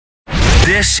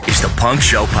This is the Punk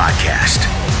Show Podcast.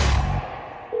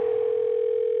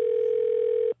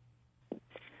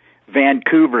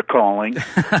 Vancouver calling.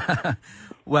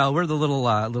 Well, we're the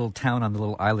little town on the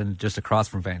little island just across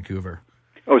from Vancouver.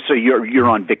 Oh, so you're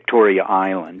on Victoria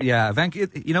Island. Yeah,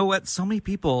 you know what? So many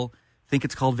people think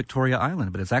it's called Victoria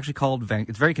Island, but it's actually called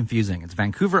it's very confusing. It's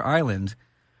Vancouver Island,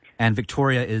 and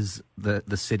Victoria is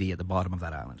the city at the bottom of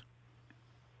that island.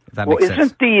 If that makes sense.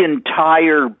 Isn't the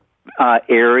entire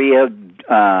area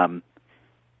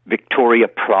Victoria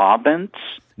Province?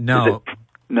 No.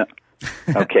 No.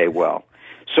 Okay, well,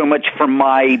 so much for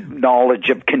my knowledge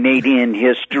of Canadian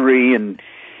history and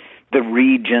the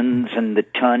regions and the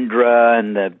tundra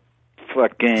and the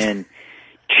fucking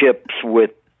chips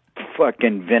with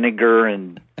fucking vinegar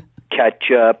and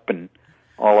ketchup and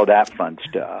all of that fun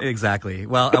stuff. Exactly.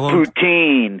 Well, the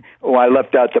poutine. Oh, I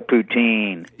left out the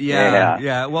poutine.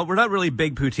 Yeah. Well, we're not really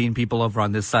big poutine people over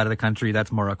on this side of the country.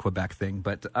 That's more a Quebec thing,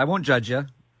 but I won't judge you.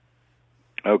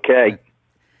 Okay.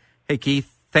 Hey,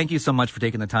 Keith, thank you so much for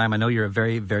taking the time. I know you're a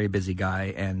very, very busy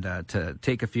guy, and to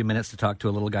take a few minutes to talk to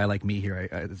a little guy like me here,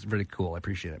 it's really cool. I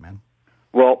appreciate it, man.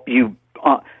 Well, you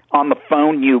on the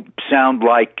phone, you sound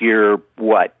like you're,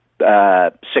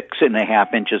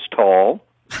 6.5 inches tall?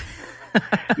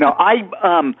 No, I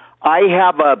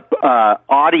have a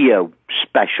audio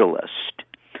specialist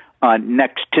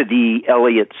next to the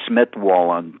Elliott Smith Wall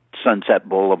on Sunset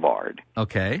Boulevard.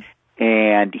 Okay.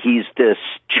 And he's this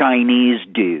Chinese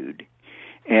dude.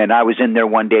 And I was in there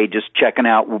one day just checking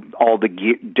out all the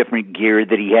different gear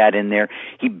that he had in there.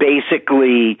 He's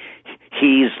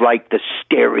like the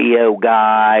stereo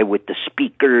guy with the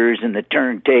speakers and the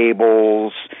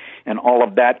turntables and all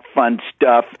of that fun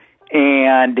stuff.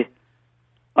 And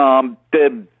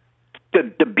the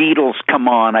Beatles come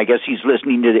on. I guess he's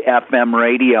listening to the FM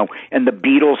radio, and the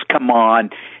Beatles come on,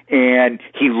 and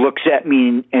he looks at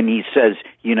me and he says,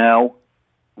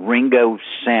 Ringo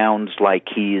sounds like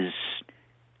he's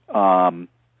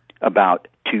about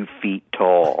 2 feet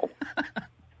tall.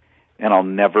 And I'll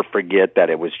never forget that.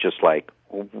 It was just like,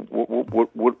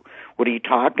 what are you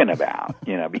talking about?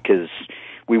 Because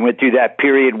we went through that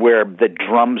period where the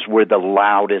drums were the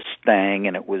loudest thing,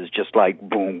 and it was just like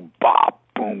boom, bop,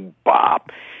 and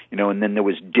then there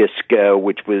was disco,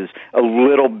 which was a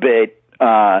little bit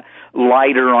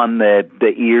lighter on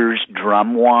the ears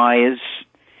drum-wise,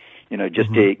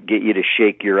 just to get you to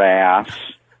shake your ass.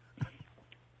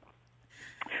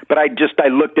 But I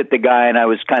looked at the guy and I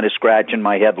was kind of scratching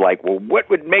my head like, well, what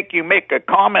would make you make a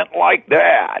comment like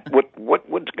that?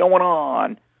 What's going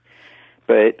on?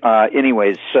 But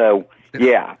anyways, so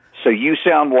yeah. So you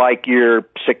sound like you're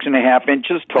 6.5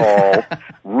 inches tall.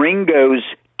 Ringo's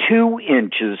 2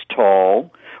 inches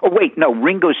tall. Oh wait, no,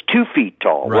 Ringo's 2 feet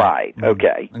tall. Right.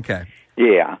 Okay. Okay.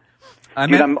 Yeah.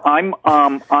 I'm not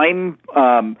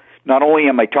only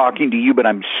am I talking to you, but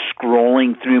I'm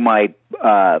scrolling through my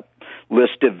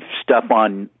list of stuff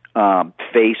on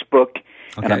Facebook,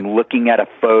 and I'm looking at a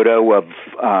photo of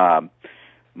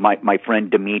my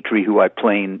friend Dimitri, who I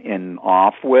play in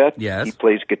off with. Yes. He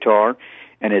plays guitar,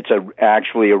 and it's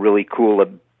actually a really cool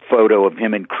photo of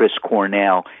him and Chris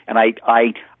Cornell. And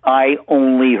I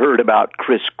only heard about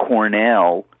Chris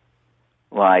Cornell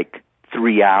like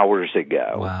 3 hours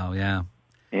ago. Wow, yeah.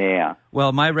 Yeah.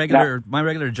 Well, my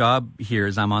regular job here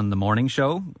is I'm on the morning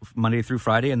show Monday through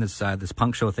Friday, and this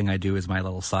punk show thing I do is my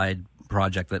little side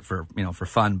project that for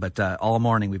fun. But all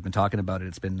morning we've been talking about it.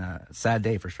 It's been a sad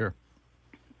day for sure.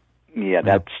 Yeah,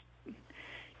 that's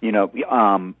Did you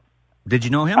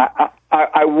know him?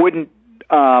 I wouldn't.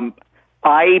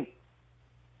 I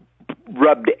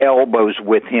rubbed elbows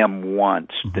with him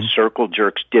once. Mm-hmm. The Circle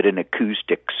Jerks did an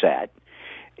acoustic set.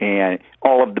 And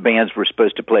all of the bands were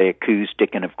supposed to play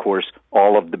acoustic, and of course,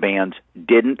 all of the bands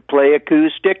didn't play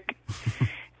acoustic.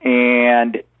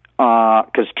 And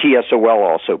because TSOL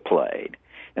also played,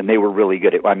 and they were really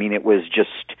good at. I mean, it was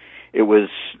just a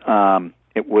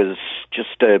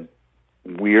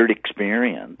weird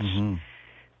experience. Mm-hmm.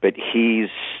 But he's,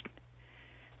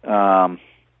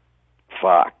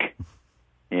 fuck,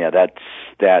 yeah,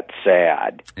 that's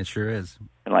sad. It sure is.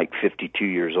 And like 52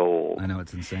 years old. I know,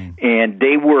 it's insane. And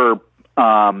they were,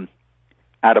 out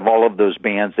of all of those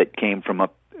bands that came from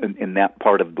up in that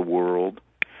part of the world,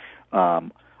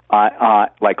 I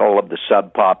like all of the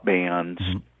Sub Pop bands.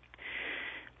 Mm-hmm.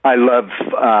 I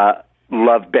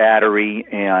love Battery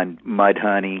and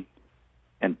Mudhoney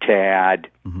and Tad,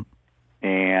 mm-hmm.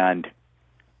 and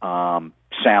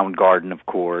Soundgarden, of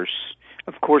course.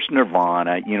 Of course,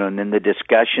 Nirvana, and then the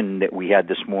discussion that we had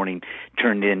this morning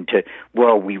turned into,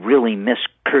 well, we really miss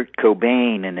Kurt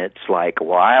Cobain, and it's like,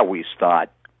 well, I always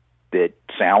thought that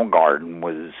Soundgarden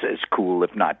was as cool,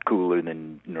 if not cooler,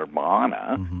 than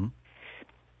Nirvana. Mm-hmm.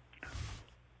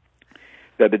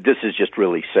 But this is just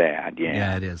really sad. Yeah.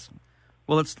 Yeah, it is.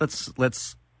 Well, let's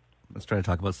try to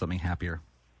talk about something happier.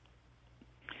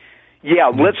 Yeah,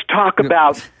 let's talk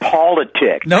about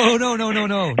politics. No.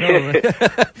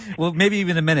 Well, maybe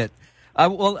even a minute. I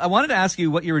wanted to ask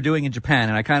you what you were doing in Japan,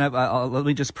 and I kind of let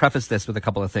me just preface this with a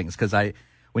couple of things, because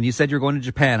when you said you're going to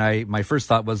Japan, my first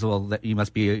thought was, well, that you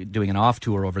must be doing an off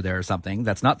tour over there or something.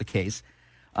 That's not the case.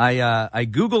 I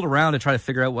Googled around to try to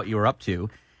figure out what you were up to,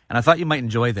 and I thought you might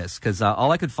enjoy this, because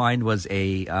all I could find was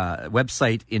a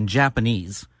website in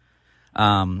Japanese,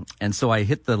 and so I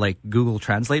hit the Google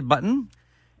Translate button,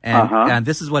 and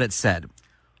this is what it said.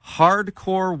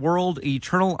 Hardcore World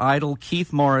Eternal Idol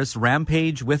Keith Morris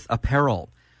rampage with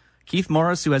apparel. Keith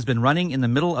Morris, who has been running in the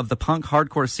middle of the punk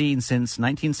hardcore scene since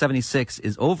 1976,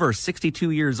 is over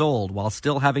 62 years old while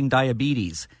still having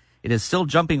diabetes. It is still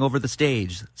jumping over the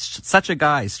stage. Such a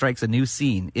guy strikes a new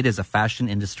scene. It is a fashion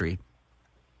industry.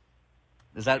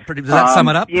 Does that sum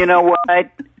it up? You know what?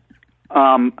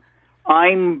 For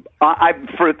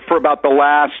about the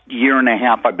last year and a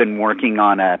half, I've been working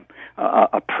on a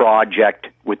project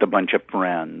with a bunch of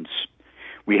friends.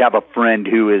 We have a friend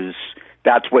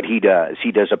that's what he does.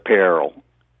 He does apparel.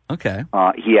 Okay.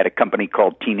 He had a company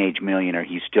called Teenage Millionaire.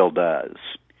 He still does.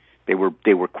 They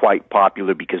were quite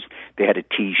popular because they had a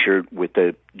T-shirt with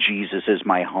the Jesus is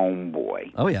my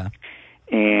homeboy. Oh yeah.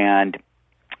 And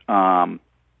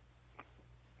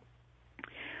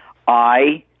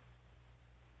I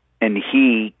and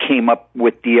he came up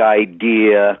with the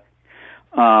idea,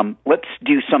 let's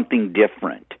do something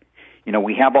different. You know,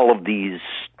 we have all of these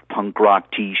punk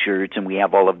rock T-shirts, and we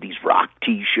have all of these rock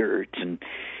T-shirts, and,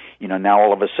 you know, now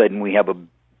all of a sudden we have a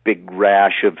big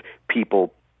rash of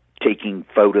people taking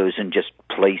photos and just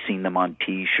placing them on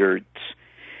T-shirts.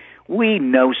 We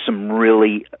know some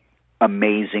really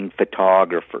amazing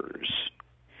photographers.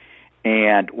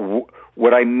 And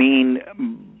what I mean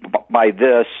by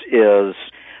this is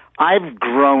I've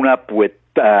grown up with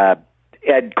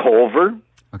Ed Culver,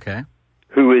 okay,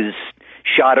 who has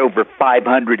shot over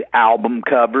 500 album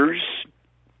covers.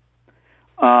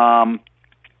 I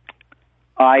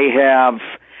have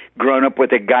grown up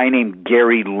with a guy named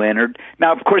Gary Leonard.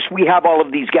 Now, of course, we have all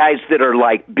of these guys that are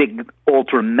like big,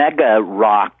 ultra, mega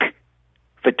rock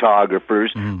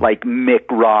photographers, like Mick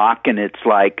Rock, and it's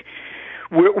like,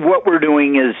 what we're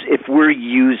doing is, if we're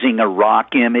using a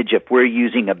rock image, if we're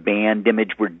using a band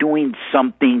image, we're doing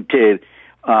something to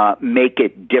make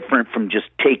it different from just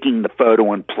taking the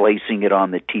photo and placing it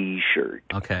on the T-shirt.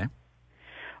 Okay.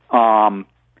 And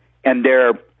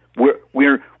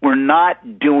we're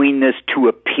not doing this to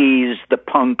appease the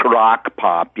punk rock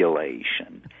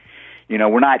population. You know,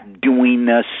 we're not doing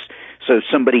this so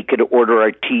somebody could order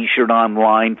our T-shirt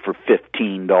online for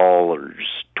 $15,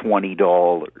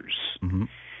 $20.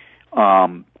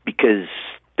 Because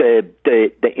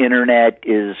the internet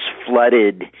is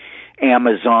flooded,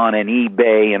 Amazon and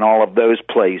eBay and all of those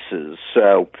places.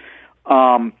 So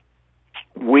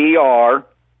we are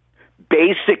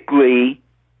basically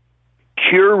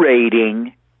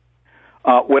curating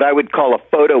what I would call a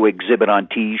photo exhibit on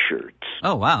T-shirts.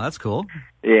 Oh, wow, that's cool.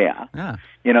 Yeah.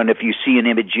 You know, and if you see an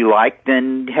image you like,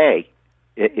 then hey,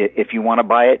 if you want to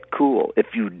buy it, cool.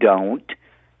 If you don't,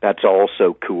 that's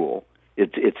also cool.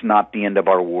 It's not the end of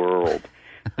our world.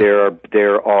 There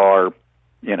are,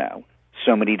 you know,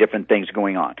 so many different things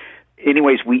going on.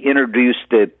 Anyways, we introduced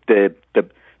the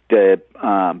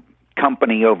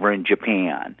company over in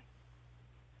Japan.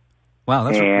 Wow,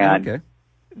 that's okay.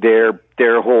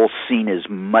 Their whole scene is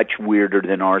much weirder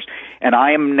than ours. And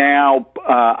I am now,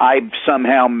 I've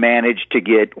somehow managed to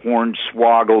get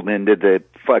hornswoggled into the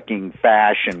fucking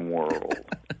fashion world.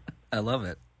 I love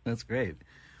it. That's great.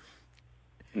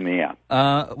 Yeah.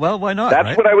 Well, why not?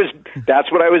 That's right?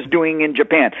 That's what I was doing in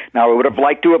Japan. Now, I would have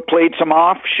liked to have played some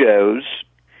off shows,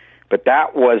 but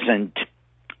that wasn't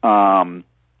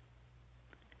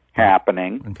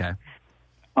happening. Okay.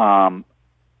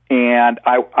 And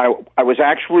I was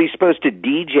actually supposed to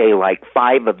DJ like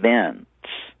 5 events.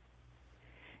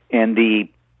 And the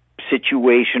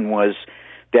situation was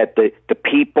that the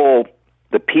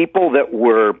people that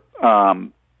were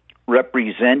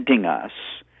representing us,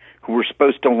 who were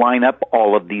supposed to line up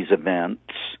all of these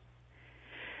events,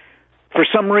 for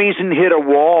some reason hit a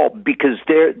wall because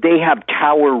they have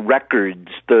Tower Records,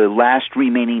 the last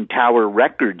remaining Tower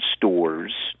Records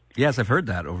stores. Yes, I've heard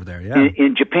that over there, yeah.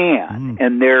 In Japan.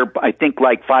 And there are, I think,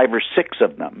 like 5 or 6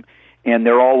 of them. And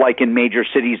they're all like in major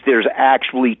cities. There's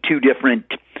actually two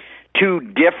different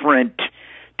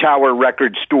Tower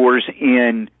Records stores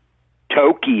in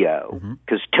Tokyo,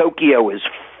 because Tokyo is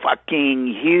fucking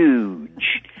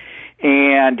huge.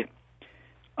 And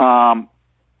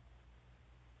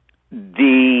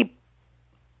the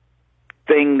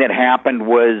thing that happened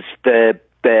was that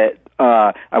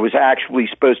I was actually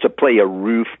supposed to play a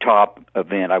rooftop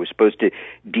event. I was supposed to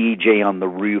DJ on the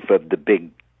roof of the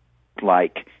big,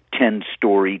 like,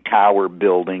 10-story tower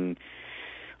building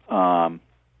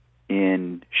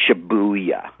in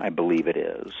Shibuya, I believe it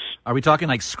is. Are we talking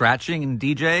like scratching and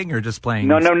DJing, or just playing?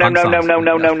 No, punk songs?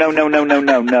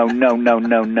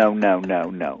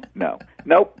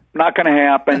 Nope, not going to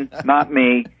happen. Not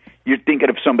me. You're thinking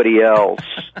of somebody else.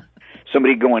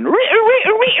 Somebody going, you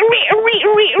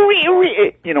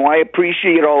know, I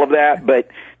appreciate all of that, but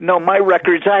no, my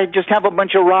records, I just have a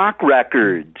bunch of rock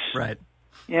records. Right.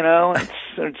 You know, it's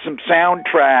some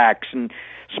soundtracks and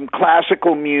some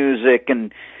classical music,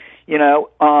 and, you know,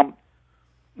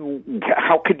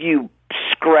 how could you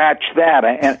scratch that?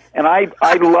 And I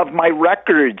love my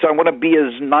records. I want to be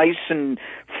as nice and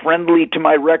friendly to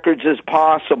my records as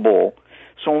possible.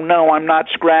 So no, I'm not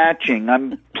scratching.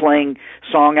 I'm playing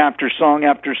song after song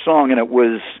after song, and it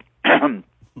was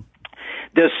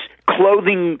this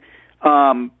clothing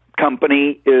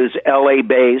company is LA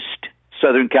based,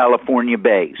 Southern California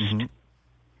based. Mm-hmm.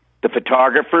 The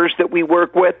photographers that we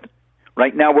work with,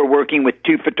 right now we're working with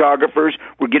 2 photographers.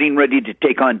 We're getting ready to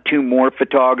take on 2 more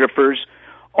photographers.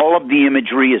 All of the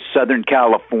imagery is Southern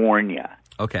California.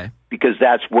 Okay. Because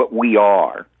that's what we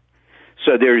are.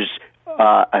 So there's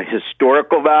a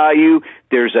historical value,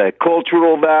 there's a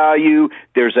cultural value,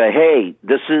 there's a, hey,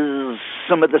 this is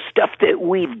some of the stuff that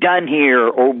we've done here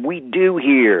or we do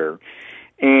here.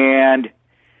 And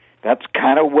that's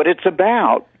kind of what it's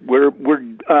about. We're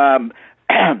one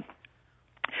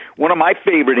of my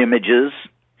favorite images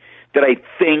that I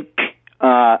think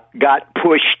got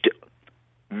pushed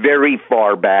very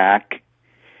far back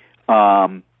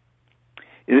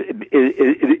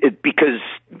because,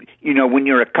 you know, when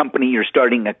you're a company, you're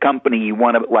starting a company, you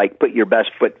want to, like, put your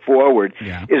best foot forward,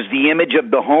 is the image of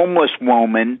the homeless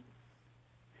woman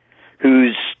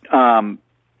who's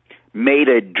made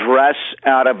a dress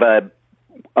out of a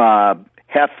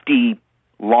hefty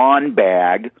lawn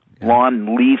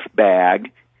leaf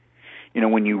bag. You know,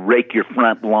 when you rake your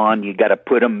front lawn, you got to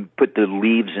put the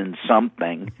leaves in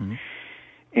something. Mm-hmm.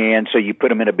 And so you put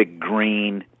them in a big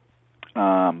green,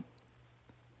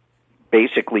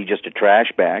 basically just a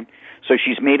trash bag. So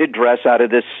she's made a dress out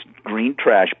of this green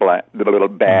little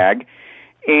bag,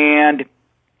 and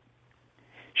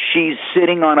she's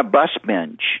sitting on a bus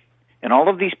bench. And all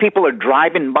of these people are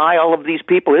driving by all of these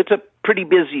people. It's a pretty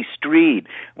busy street.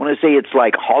 I want to say it's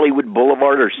like Hollywood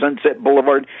Boulevard or Sunset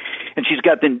Boulevard. And she's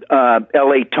got the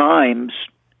LA Times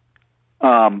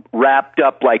wrapped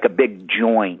up like a big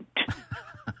joint.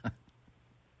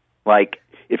 Like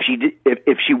if she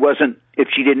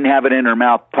didn't have it in her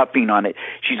mouth puffing on it,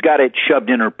 she's got it shoved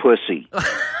in her pussy.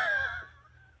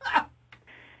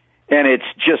 And it's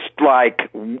just like,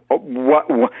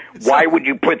 why would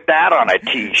you put that on a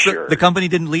T-shirt? So the company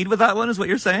didn't lead with that one, is what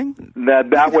you're saying?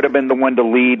 That would have been the one to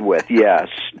lead with, yes.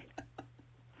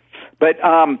 But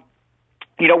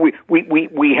you know,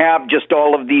 we have just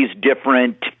all of these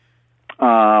different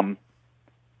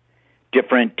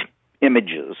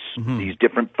images, mm-hmm. these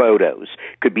different photos.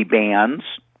 Could be bands.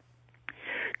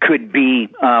 Could be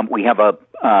we have a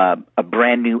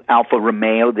brand new Alfa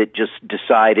Romeo that just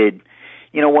decided,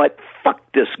 you know what? Fuck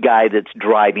this guy that's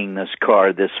driving this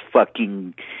car, this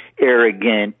fucking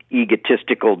arrogant,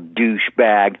 egotistical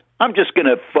douchebag. I'm just going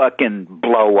to fucking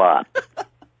blow up.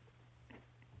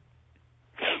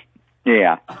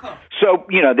 Yeah. So,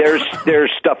 you know,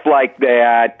 there's stuff like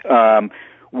that.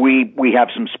 We have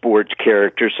some sports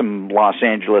characters, some Los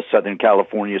Angeles, Southern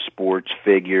California sports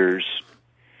figures.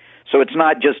 So it's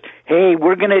not just, hey,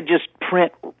 we're going to just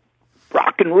print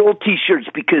rock and roll T-shirts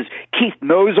because Keith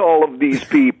knows all of these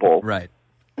people. Right.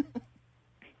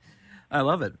 I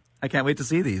love it. I can't wait to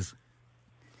see these.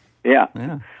 Yeah.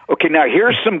 Okay, now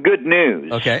here's some good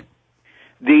news. Okay.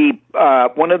 The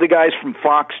one of the guys from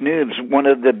Fox News, one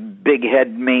of the big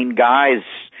head main guys,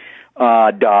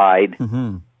 died.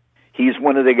 Mm-hmm. He's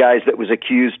one of the guys that was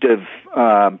accused of,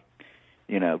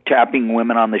 you know, tapping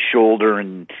women on the shoulder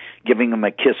and giving them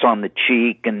a kiss on the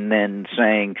cheek and then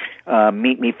saying,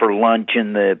 meet me for lunch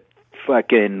in the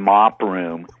fucking mop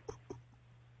room.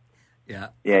 Yeah.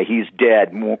 Yeah, he's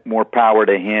dead. More power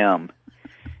to him.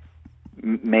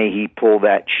 May he pull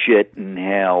that shit in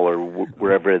hell or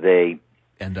wherever they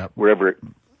end up. Wherever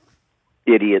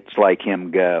idiots like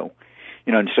him go.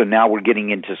 You know, and so now we're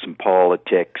getting into some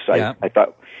politics. Yeah. I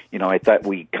thought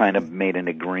we kind of made an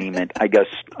agreement. I guess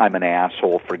I'm an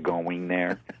asshole for going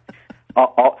there.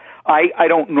 I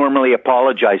don't normally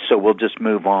apologize, so we'll just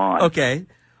move on. Okay.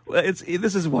 Well,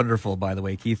 this is wonderful, by the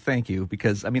way, Keith. Thank you,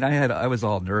 because I mean, I was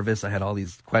all nervous. I had all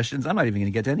these questions. I'm not even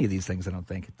going to get to any of these things. I don't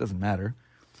think it doesn't matter.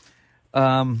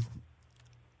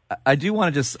 I do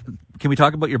want to just. Can we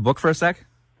talk about your book for a sec?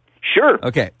 Sure.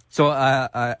 Okay. So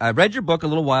I read your book a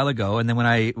little while ago, and then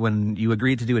when you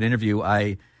agreed to do an interview,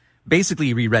 I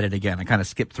basically reread it again. I kind of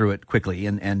skipped through it quickly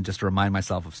and just to remind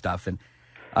myself of stuff. And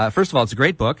first of all, it's a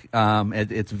great book.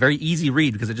 It's a very easy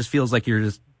read because it just feels like you're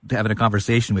just having a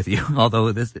conversation with you.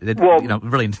 Although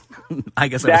really, I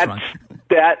guess I was wrong.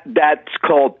 That's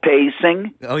called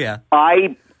pacing. Oh yeah.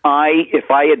 I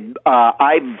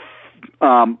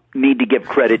need to give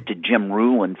credit to Jim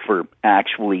Ruhlin for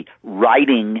actually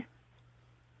writing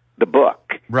the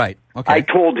book. Right. Okay. I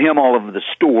told him all of the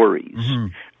stories,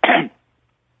 and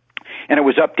it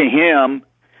was up to him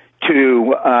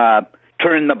to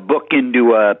turn the book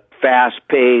into a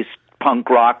fast-paced punk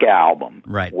rock album,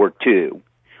 right, or two,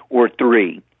 or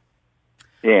three.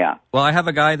 Yeah. Well, I have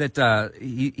a guy that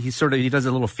he does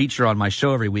a little feature on my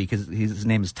show every week. His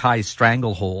name is Ty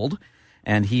Stranglehold,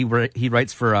 and he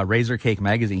writes for Razor Cake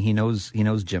magazine. He knows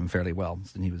Jim fairly well,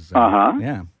 and he was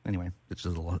yeah. Anyway, it's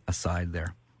just a little aside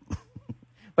there.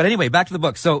 But anyway, back to the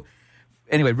book. So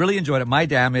anyway, really enjoyed it. My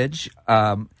Damage.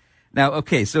 Now,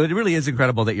 okay, so it really is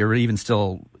incredible that you're even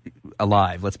still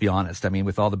alive. Let's be honest. I mean,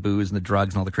 with all the booze and the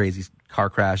drugs and all the crazy car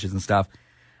crashes and stuff.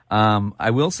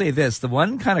 I will say this: the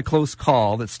one kind of close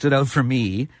call that stood out for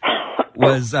me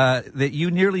was that you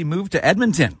nearly moved to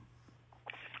Edmonton.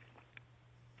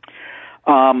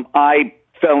 I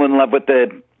fell in love with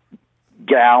the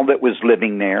gal that was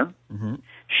living there. Mm-hmm.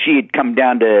 She had come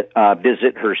down to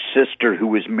visit her sister, who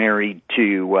was married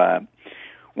to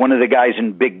one of the guys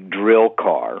in Big Drill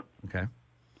Car. Okay.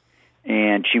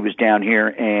 And she was down here,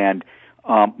 and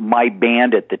my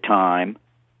band at the time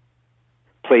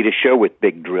played a show with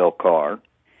Big Drill Car,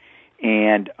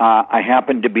 and I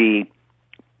happened to be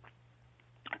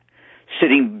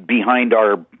sitting behind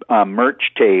our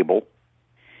merch table,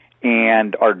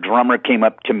 and our drummer came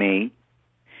up to me,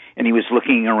 and he was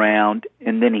looking around,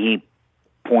 and then he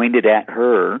pointed at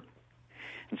her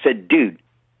and said, "Dude,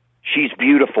 she's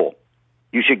beautiful.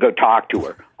 You should go talk to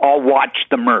her. I'll watch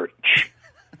the merch."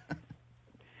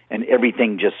 And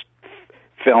everything just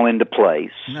fell into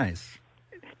place. Nice.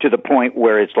 To the point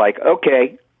where it's like,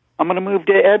 okay, I'm going to move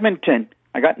to Edmonton.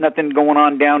 I got nothing going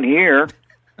on down here.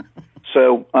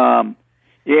 So,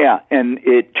 yeah, and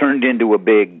it turned into a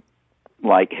big,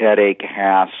 headache,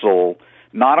 hassle,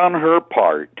 not on her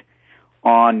part,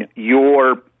 on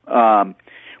your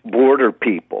border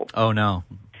people. Oh, no.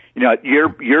 You know,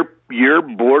 your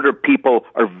border people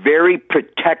are very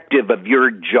protective of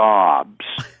your jobs.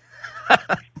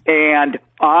 And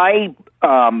I,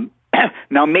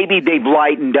 now maybe they've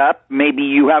lightened up. Maybe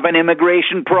you have an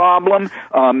immigration problem.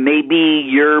 Maybe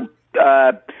your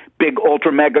big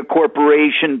ultra mega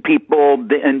corporation people,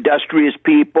 the industrious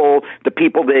people, the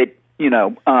people that,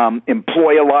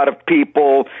 employ a lot of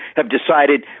people have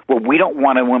decided, well, we don't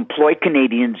want to employ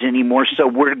Canadians anymore, so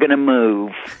we're going to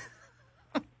move.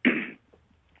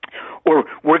 Or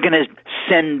we're going to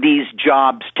send these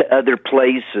jobs to other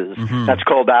places. Mm-hmm. That's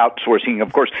called outsourcing,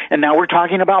 of course. And now we're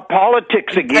talking about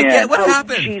politics again. What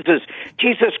happened?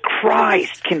 Jesus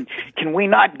Christ! Can we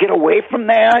not get away from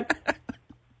that?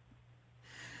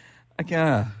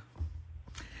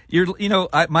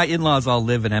 My in-laws all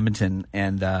live in Edmonton,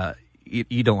 and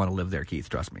you don't want to live there, Keith.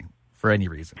 Trust me, for any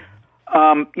reason.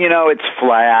 It's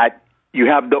flat. You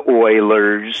have the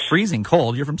Oilers. Freezing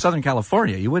cold. You're from Southern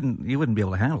California. You wouldn't be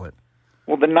able to handle it.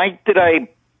 Well, the night that I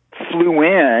flew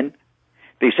in,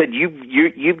 they said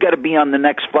you've got to be on the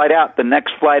next flight out. The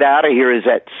next flight out of here is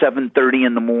at 7:30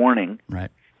 in the morning.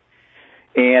 Right.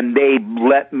 And they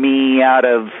let me out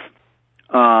of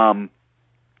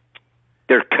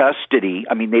their custody.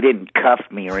 I mean, they didn't cuff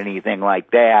me or anything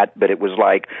like that, but it was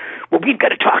like, well, we've got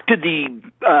to talk to the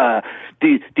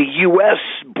U.S.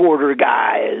 border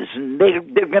guys, and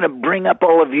they're going to bring up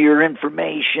all of your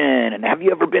information, and have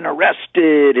you ever been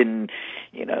arrested, and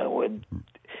and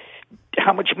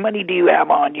how much money do you have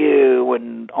on you,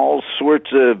 and all sorts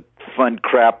of fun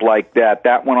crap like that.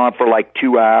 That went on for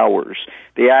 2 hours.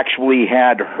 They actually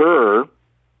had her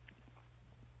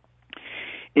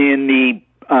in the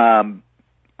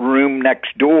room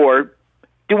next door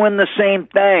doing the same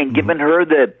thing, giving her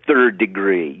the third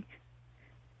degree.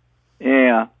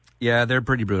 Yeah. Yeah, they're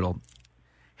pretty brutal.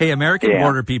 Hey, American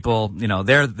border people,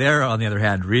 they're on the other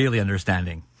hand really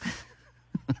understanding.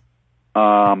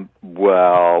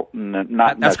 Well,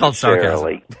 not that's called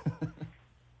sarcasm.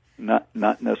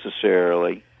 Not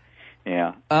necessarily.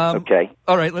 Yeah. Okay.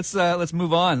 All right, let's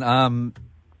move on.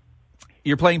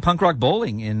 You're playing punk rock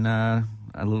bowling in a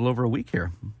little over a week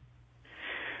here.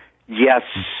 Yes,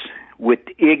 with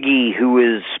Iggy, who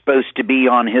is supposed to be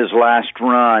on his last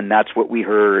run. That's what we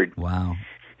heard. Wow.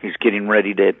 He's getting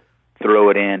ready to throw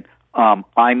it in.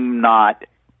 I'm not.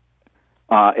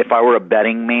 If I were a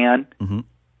betting man, mm-hmm.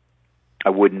 I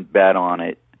wouldn't bet on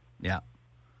it. Yeah.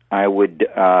 I would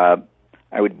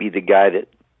be the guy that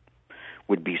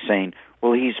would be saying,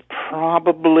 well, he's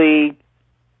probably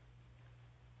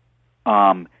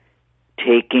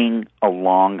taking a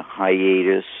long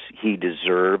hiatus. He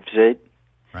deserves it.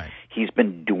 Right. He's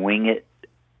been doing it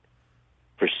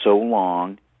for so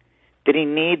long that he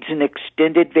needs an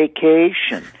extended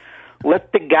vacation.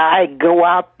 Let the guy go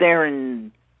out there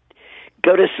and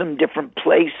go to some different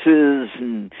places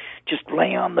and just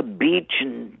lay on the beach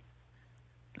and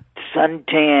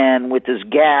suntan with his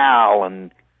gal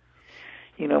and,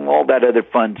 all that other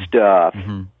fun stuff.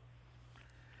 Mm-hmm.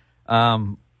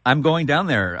 I'm going down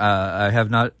there. I have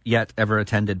not yet ever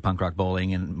attended punk rock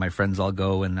bowling, and my friends all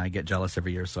go, and I get jealous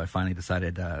every year, so I finally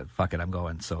decided, fuck it, I'm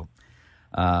going. So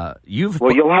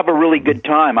you'll have a really good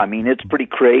time. I mean, it's pretty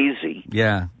crazy.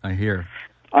 Yeah, I hear.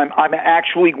 I'm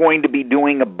actually going to be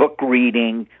doing a book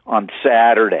reading on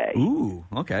Saturday. Ooh,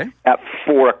 okay. At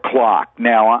 4:00.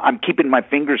 Now, I'm keeping my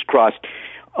fingers crossed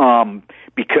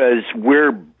because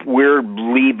we're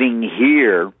leaving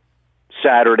here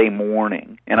Saturday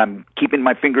morning, and I'm keeping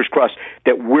my fingers crossed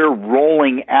that we're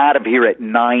rolling out of here at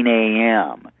 9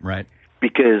 a.m. Right.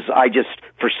 Because I just,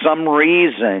 for some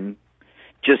reason,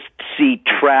 just see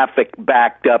traffic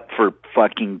backed up for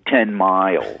fucking 10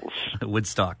 miles.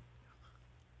 Woodstock.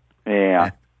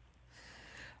 Yeah.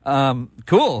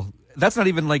 Cool. That's not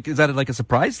even is that like a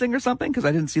surprise thing or something? Because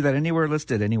I didn't see that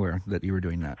listed anywhere that you were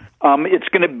doing that. It's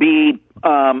going to be,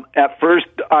 at first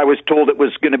I was told it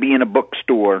was going to be in a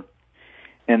bookstore.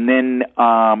 And then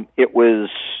it was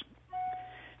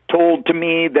told to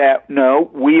me that, no,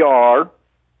 we are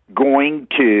going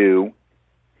to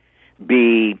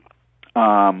be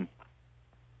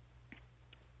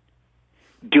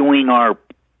doing our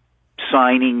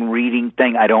signing reading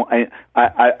thing.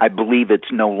 I believe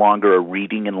it's no longer a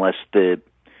reading unless the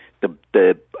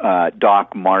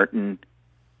Doc Martin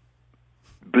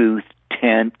booth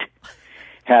tent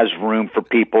has room for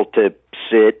people to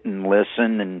sit and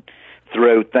listen and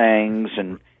throw things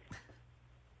and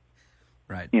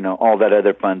right. All that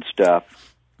other fun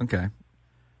stuff. Okay.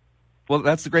 Well,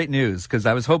 that's the great news because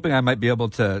I was hoping I might be able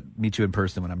to meet you in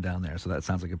person when I'm down there. So that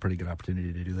sounds like a pretty good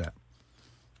opportunity to do that.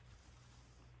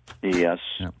 Yes.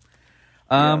 Yeah.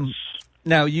 Yes.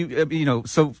 Now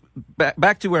so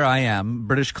back to where I am.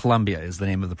 British Columbia is the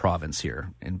name of the province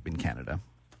here in Canada.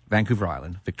 Vancouver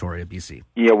Island, Victoria, BC.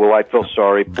 Yeah. Well, I feel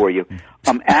sorry for you.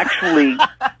 Actually.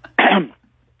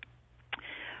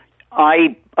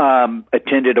 I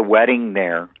attended a wedding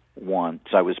there once.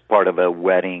 I was part of a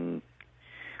wedding,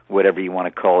 whatever you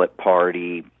want to call it,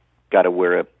 party. Got to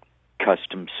wear a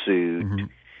custom suit.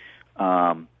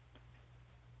 Mm-hmm.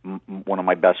 One of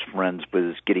my best friends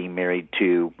was getting married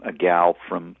to a gal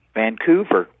from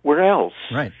Vancouver. Where else?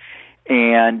 Right.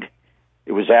 And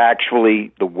it was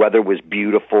actually, the weather was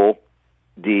beautiful.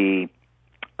 The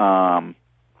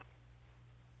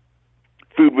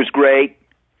food was great.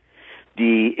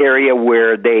 The area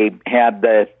where they had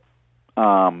the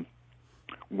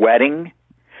wedding,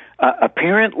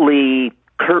 apparently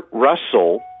Kurt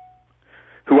Russell,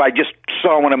 who I just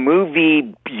saw in a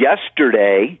movie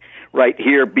yesterday, right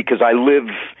here because I live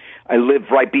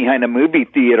right behind a movie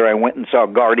theater. I went and saw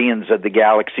Guardians of the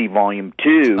Galaxy Volume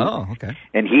 2. Oh, okay.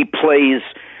 And he plays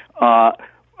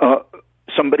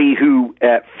somebody who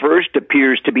at first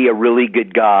appears to be a really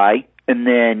good guy, and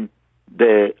then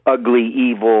the ugly,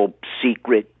 evil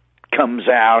secret comes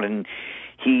out, and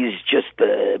he's just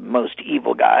the most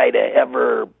evil guy to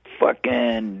ever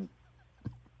fucking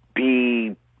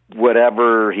be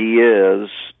whatever he is.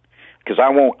 Because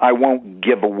I won't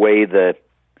give away the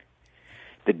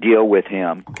deal with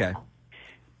him. Okay.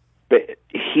 But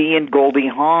he and Goldie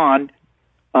Hawn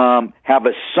have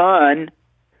a son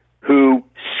who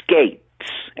skates.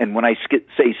 And when I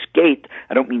say skate,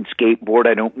 I don't mean skateboard.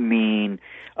 I don't mean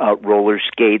roller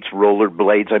skates, roller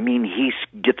blades. I mean he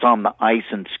gets on the ice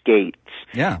and skates.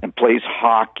 Yeah. And plays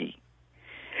hockey.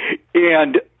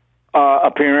 And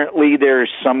apparently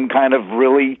there's some kind of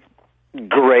really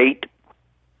great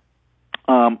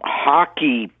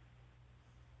hockey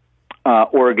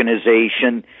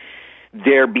organization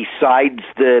there besides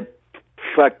the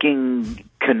fucking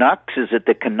Canucks. Is it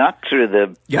the Canucks or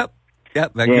the... Yep,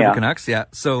 Vancouver Canucks, yeah.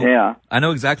 So yeah. I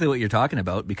know exactly what you're talking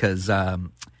about because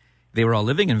they were all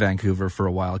living in Vancouver for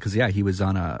a while because he was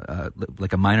on a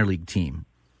minor league team.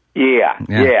 Yeah.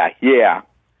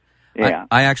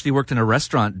 I actually worked in a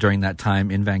restaurant during that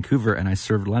time in Vancouver, and I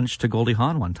served lunch to Goldie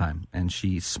Hawn one time, and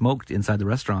she smoked inside the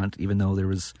restaurant, even though there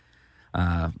was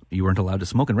you weren't allowed to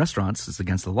smoke in restaurants; it's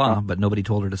against the law. But nobody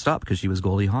told her to stop because she was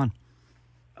Goldie Hawn.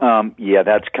 Yeah,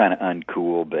 that's kind of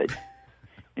uncool, but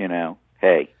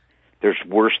hey, there's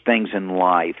worse things in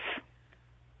life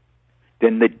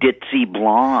than the ditzy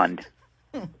blonde.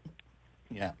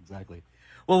 Yeah, exactly.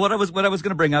 Well, what I was going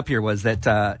to bring up here was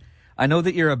that. I know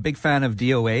that you're a big fan of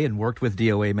DOA and worked with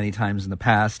DOA many times in the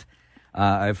past.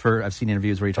 I've seen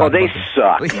interviews where you talk about they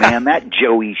suck, man. That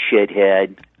Joey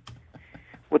shithead.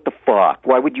 What the fuck?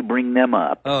 Why would you bring them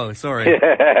up? Oh, sorry.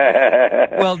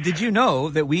 Well, did you know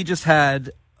that we just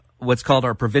had what's called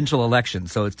our provincial election?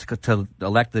 So it's to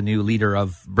elect the new leader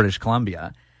of British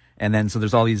Columbia. And then so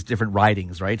there's all these different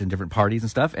ridings, right, and different parties and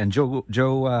stuff. And Joe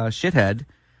Shithead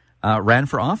ran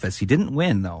for office. He didn't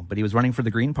win, though, but he was running for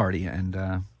the Green Party,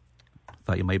 and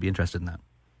thought you might be interested in that.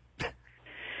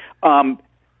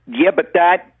 Yeah, but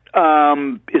that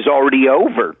is already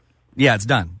over. Yeah, it's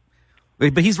done.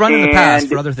 But he's run in the past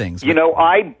for other things.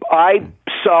 I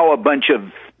saw a bunch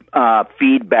of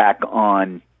feedback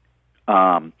on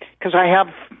because I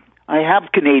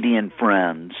have Canadian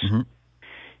friends,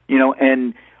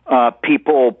 and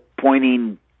people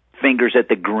pointing fingers at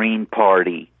the Green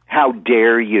Party. How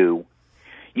dare you?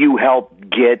 You helped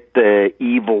get the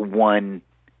evil one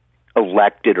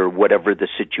elected or whatever the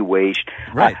situation.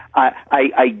 Right.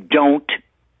 I don't.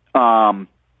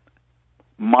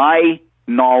 My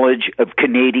knowledge of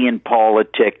Canadian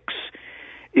politics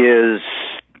is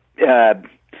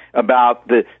about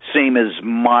the same as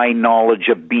my knowledge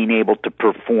of being able to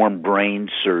perform brain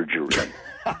surgery.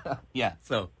 Yeah.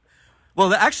 So,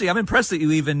 well, actually, I'm impressed that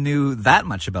you even knew that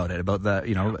much about it. About the.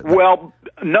 Well,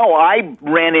 no, I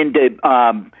ran into.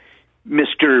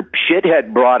 Mr.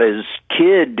 Shithead brought his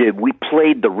kid. We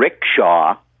played the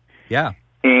rickshaw. Yeah.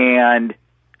 And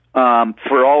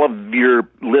for all of your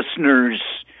listeners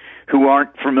who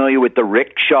aren't familiar with the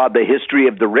rickshaw, the history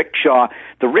of the rickshaw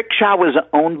was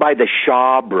owned by the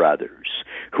Shaw brothers,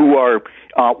 who are,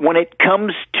 when it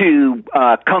comes to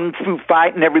kung fu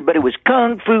fighting, everybody was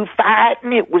kung fu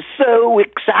fighting. It was so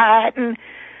exciting.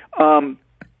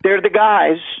 They're the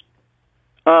guys.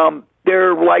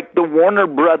 They're like the Warner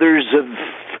Brothers of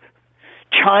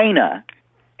China,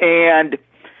 and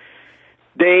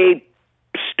they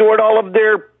stored all of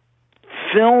their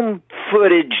film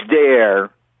footage there.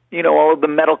 All of the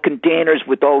metal containers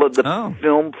with all of the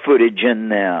film footage in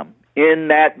them in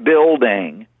that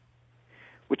building,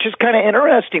 which is kind of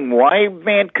interesting. Why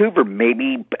Vancouver?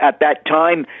 Maybe at that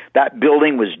time that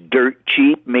building was dirt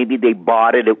cheap. Maybe they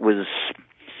bought it. It was,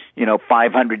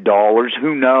 $500.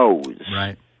 Who knows?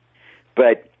 Right.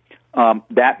 But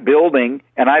that building,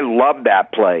 and I love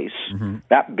that place,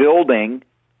 that building,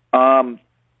 that's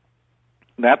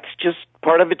just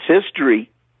part of its history.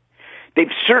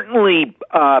 They've certainly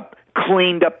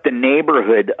cleaned up the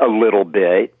neighborhood a little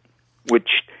bit, which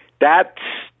that's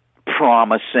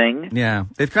promising. Yeah.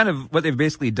 What they've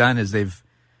basically done is they've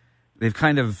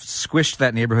kind of squished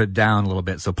that neighborhood down a little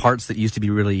bit. So parts that used to be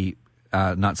really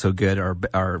not so good are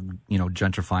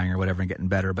gentrifying or whatever and getting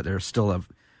better, but there's still a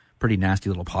pretty nasty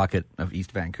little pocket of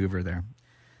East Vancouver there.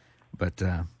 But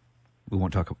we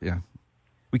won't talk. Yeah,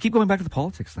 we keep going back to the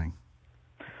politics thing.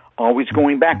 Always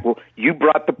going back. Well, you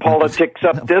brought the politics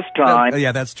up this time.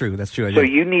 Yeah, that's true. That's true. So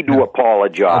you need to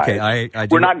apologize. Okay, I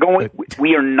do.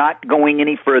 We are not going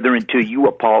any further until you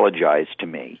apologize to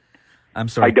me. I'm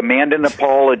sorry. I demand an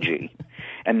apology,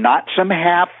 and not some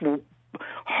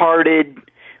half-hearted,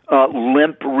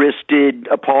 limp-wristed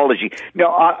apology.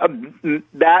 Now,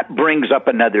 that brings up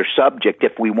another subject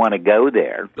if we want to go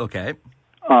there. Okay.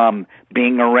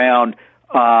 Being around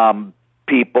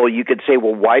people, you could say,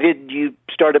 well, why did you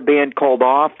start a band called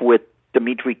Off with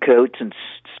Dimitri Coates and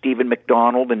Stephen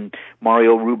McDonald and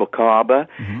Mario Rubalcaba?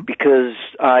 Mm-hmm. Because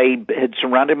I had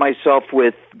surrounded myself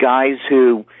with guys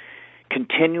who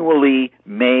continually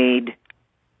made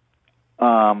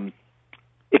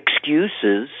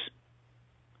excuses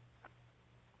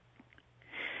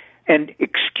and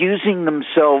excusing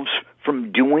themselves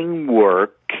from doing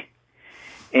work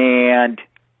and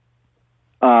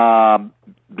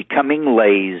becoming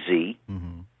lazy,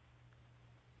 mm-hmm.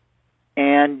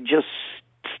 and just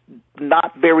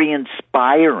not very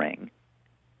inspiring.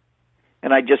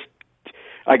 And I got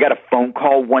a phone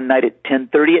call one night at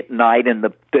 10:30 at night, and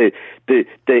the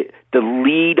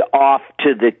lead off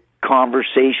to the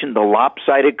conversation, the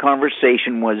lopsided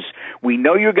conversation was, "We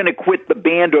know you're going to quit the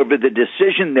band over the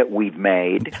decision that we've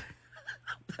made."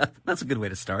 That's a good way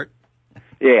to start.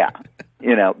 Yeah.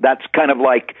 That's kind of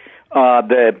like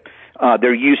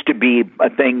there used to be a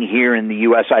thing here in the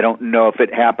U.S. I don't know if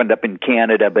it happened up in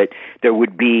Canada, but there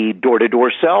would be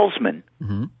door-to-door salesmen.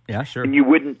 Mm-hmm. Yeah, sure. And you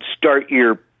wouldn't start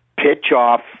your pitch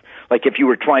off like if you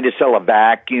were trying to sell a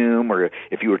vacuum or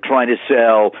if you were trying to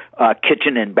sell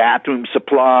kitchen and bathroom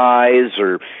supplies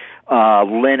or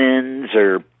linens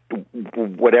or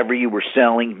whatever you were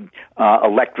selling,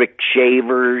 electric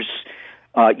shavers.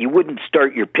 You wouldn't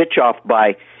start your pitch off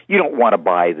by, you don't want to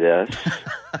buy this.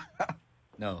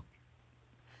 No.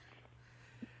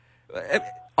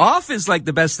 Off is like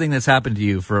the best thing that's happened to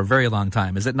you for a very long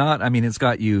time, is it not? I mean, it's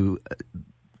got you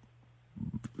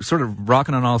sort of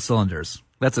rocking on all cylinders.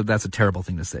 That's a terrible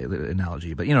thing to say, the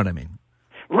analogy, but you know what I mean.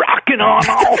 Rocking on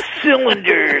all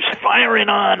cylinders, firing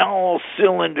on all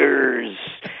cylinders.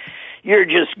 You're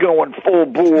just going full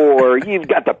bore. You've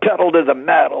got the pedal to the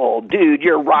metal. Dude,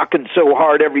 you're rocking so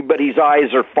hard everybody's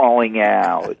eyes are falling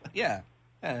out. Yeah.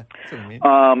 That's what I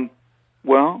mean.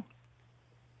 Well,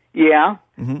 yeah.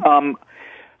 Mm-hmm.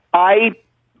 I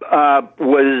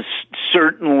was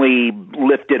certainly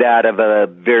lifted out of a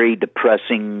very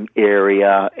depressing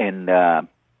area, and at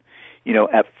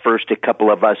first a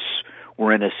couple of us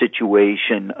were in a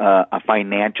situation, a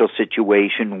financial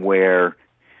situation where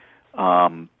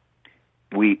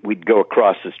we'd go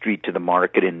across the street to the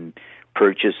market and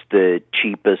purchase the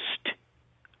cheapest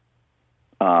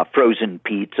frozen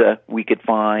pizza we could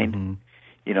find. Mm-hmm.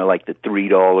 Like the $3,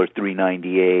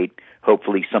 $3.98.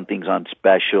 Hopefully something's on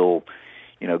special.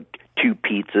 2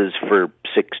 pizzas for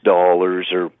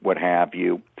 $6 or what have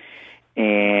you.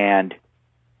 And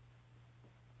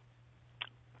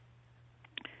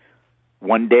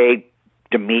one day,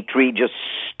 Dimitri just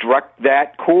struck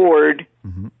that chord,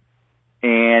 mm-hmm.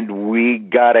 and we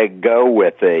gotta go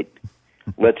with it.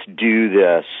 Let's do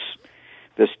this.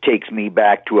 This takes me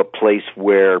back to a place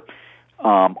where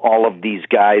all of these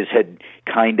guys had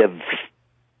kind of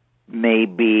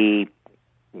maybe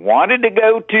wanted to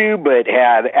go to, but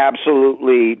had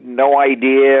absolutely no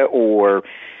idea, or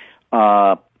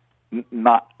not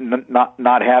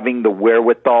having the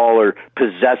wherewithal or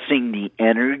possessing the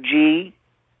energy,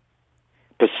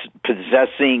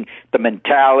 possessing the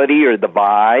mentality or the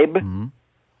vibe. Mm-hmm.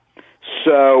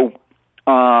 So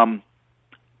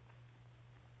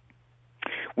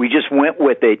we just went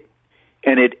with it,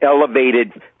 and it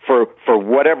elevated, for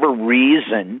whatever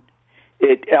reason,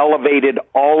 it elevated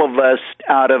all of us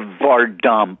out of our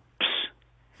dumps,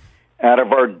 out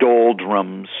of our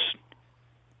doldrums,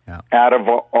 out of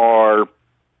our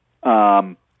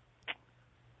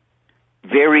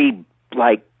very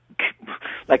like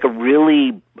a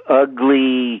really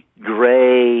ugly,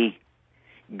 gray,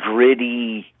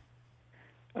 gritty,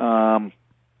 nasty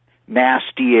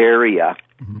area.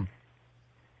 Mm-hmm.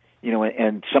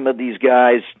 And some of these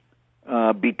guys,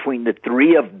 between the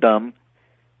 3 of them,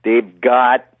 they've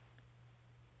got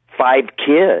 5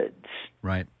 kids.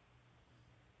 Right.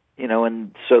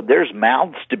 And so there's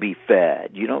mouths to be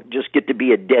fed. You don't just get to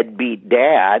be a deadbeat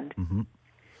dad. Mm-hmm.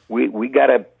 We got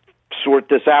to sort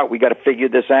this out. We got to figure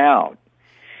this out.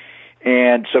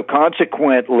 And so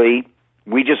consequently,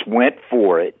 we just went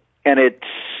for it, and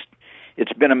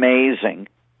it's been amazing.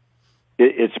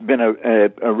 It's been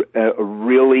a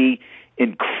really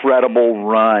incredible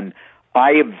run.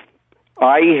 I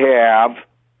have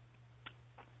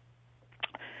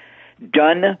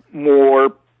done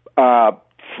more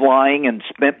flying and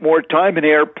spent more time in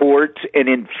airports and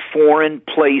in foreign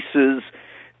places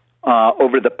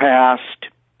over the past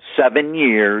 7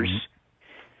 years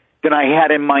than I had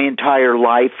in my entire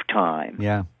lifetime.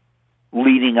 Yeah.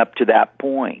 Leading up to that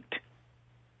point.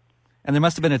 And there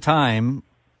must have been a time,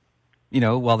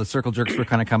 while the circle jerks were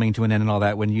kind of coming to an end and all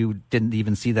that, when you didn't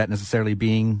even see that necessarily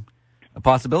being a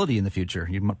possibility in the future.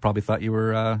 You probably thought you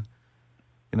were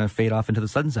going to fade off into the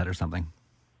sunset or something.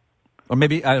 Or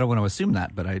maybe, I don't want to assume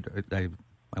that, but I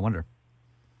wonder.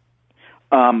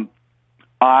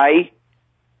 I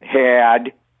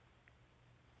had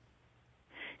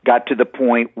got to the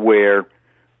point where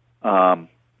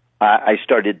I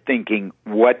started thinking,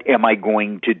 what am I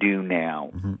going to do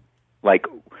now? Mm-hmm. Like,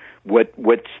 what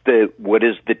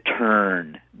is the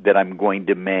turn that I'm going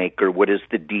to make, or what is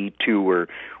the detour,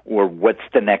 or what's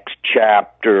the next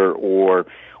chapter, or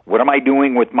what am I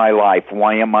doing with my life?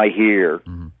 Why am I here?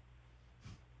 Mm-hmm.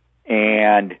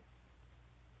 And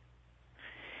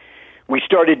we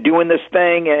started doing this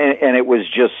thing, and it was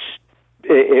just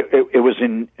it was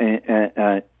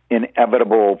an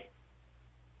inevitable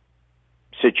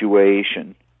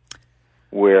situation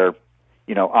where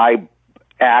I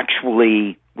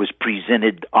actually was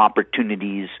presented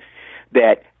opportunities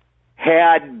that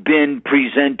had been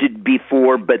presented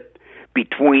before, but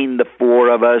between the four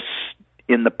of us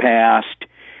in the past,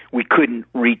 we couldn't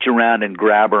reach around and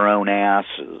grab our own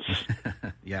asses.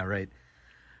 Yeah, right.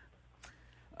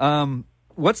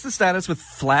 What's the status with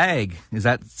Flag? Is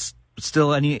that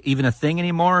still even a thing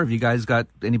anymore? Have you guys got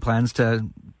any plans to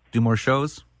do more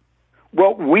shows?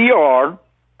 Well, we are,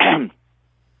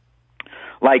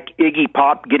 like Iggy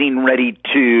Pop, getting ready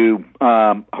to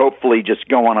hopefully just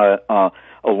go on a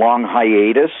long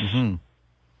hiatus. Mm-hmm.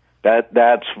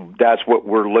 That's what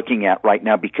we're looking at right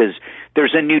now, because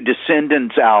there's a new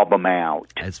Descendants album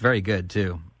out. It's very good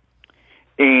too.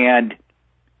 And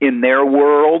in their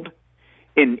world,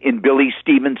 in Billy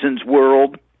Stevenson's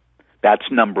world, that's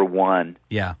number one.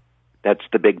 Yeah. That's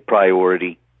the big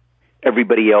priority.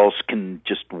 Everybody else can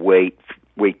just wait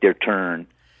their turn.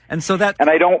 And so and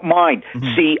I don't mind.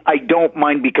 Mm-hmm. See, I don't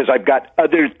mind because I've got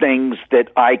other things that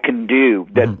I can do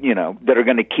that, Mm-hmm. that are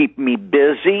going to keep me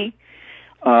busy,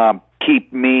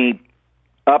 keep me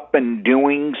up and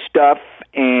doing stuff.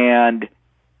 And,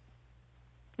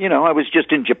 I was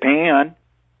just in Japan.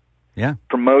 Yeah.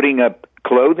 Promoting a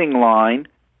clothing line.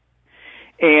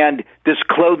 And this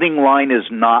clothing line is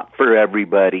not for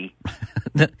everybody.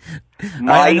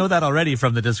 I know that already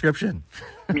from the description.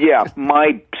 Yeah,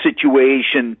 my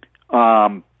situation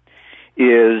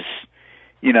is,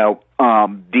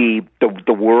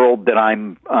 the world that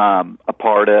I'm a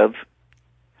part of.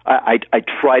 I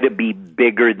try to be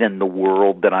bigger than the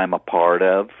world that I'm a part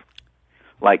of,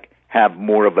 like have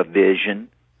more of a vision,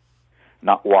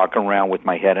 not walk around with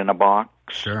my head in a box.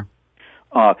 Sure.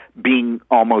 Being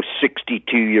almost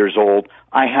 62 years old,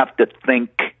 I have to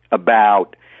think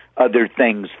about other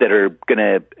things that are going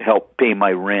to help pay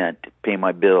my rent, pay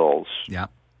my bills. Yeah.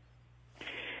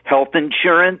 Health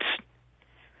insurance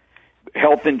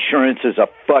is a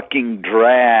fucking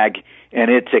drag,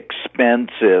 and it's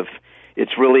expensive.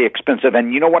 It's really expensive.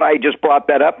 And you know what? I just brought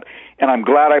that up, and I'm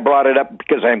glad I brought it up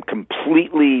because I'm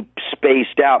completely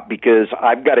spaced out because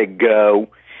I've got to go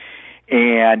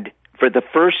and for the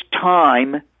first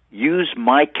time use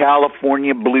my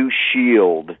California Blue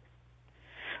Shield.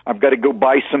 I've got to go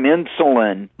buy some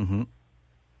insulin. Mm-hmm.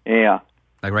 Yeah.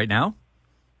 Like right now?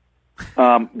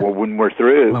 Well, when we're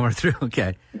through. When we're through,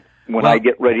 okay. When I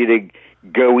get ready to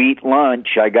go eat lunch,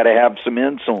 I got to have some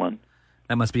insulin.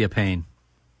 That must be a pain.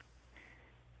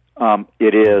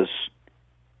 It is.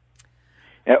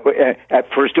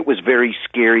 At first, it was very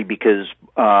scary because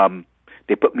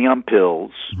they put me on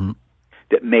pills Mm-hmm.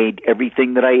 that made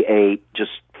everything that I ate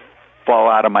just fall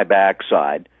out of my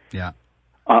backside. Yeah.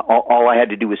 All I had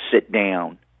to do was sit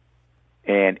down,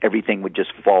 and everything would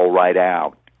just fall right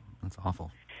out. That's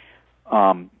awful.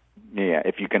 Yeah,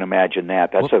 if you can imagine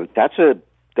that,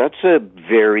 that's a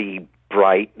very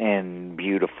bright and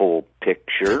beautiful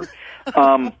picture.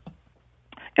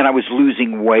 And I was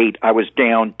losing weight. I was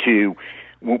down to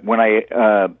when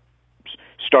I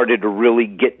started to really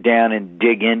get down and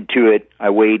dig into it.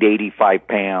 I weighed 85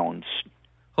 pounds.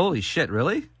 Holy shit!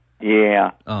 Really?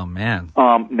 Yeah. Oh man.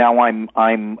 Now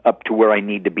I'm up to where I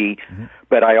need to be, Mm-hmm.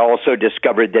 but I also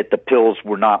discovered that the pills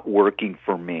were not working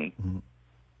for me,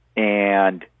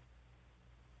 and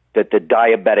that the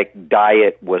diabetic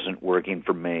diet wasn't working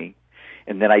for me,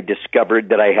 and then I discovered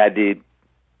that I had to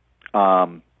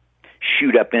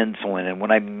shoot up insulin. And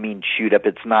when I mean shoot up,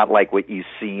 it's not like what you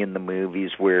see in the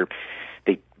movies where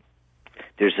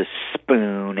there's a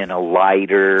spoon and a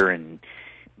lighter and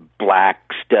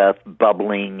black stuff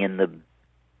bubbling in the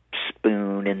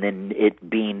spoon and then it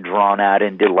being drawn out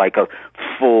into like a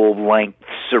full-length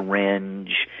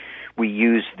syringe. We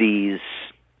use these,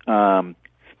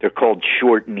 they're called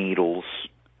short needles.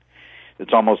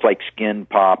 It's almost like skin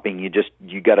popping.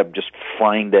 You got to just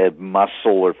find a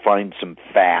muscle or find some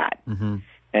fat Mm-hmm.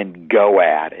 and go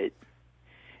at it.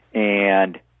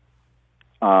 And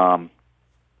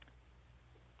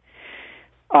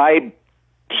I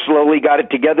slowly got it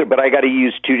together, but I got to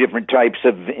use two different types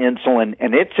of insulin,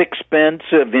 and it's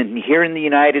expensive. And here in the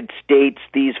United States,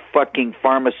 these fucking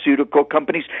pharmaceutical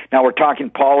companies, now we're talking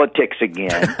politics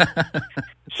again.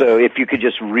 So if you could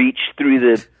just reach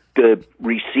through the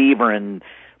receiver and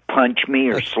punch me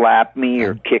or slap me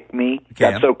or kick me,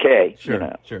 that's okay.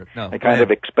 Sure, sure. No, I kind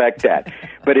of expect that.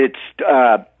 But it's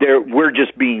we're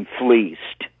just being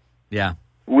fleeced. Yeah.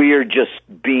 We are just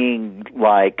being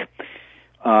like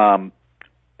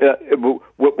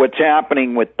what's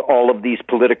happening with all of these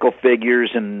political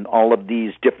figures and all of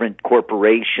these different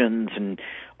corporations and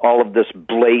all of this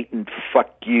blatant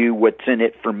fuck you, what's in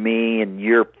it for me, and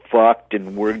you're fucked,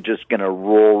 and we're just going to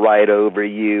roll right over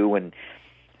you, and,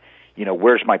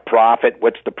 where's my profit?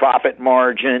 What's the profit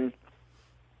margin?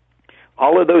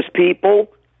 All of those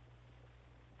people,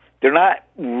 they're not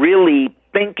really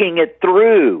thinking it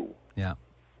through. Yeah.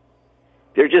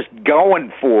 They're just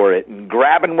going for it and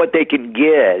grabbing what they can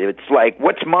get. It's like,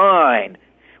 what's mine?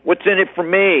 What's in it for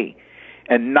me?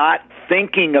 And not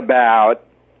thinking about,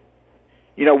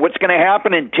 what's going to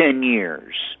happen in 10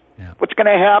 years? Yeah. What's going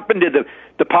to happen to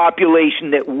the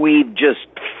population that we've just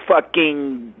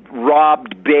fucking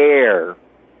robbed bare?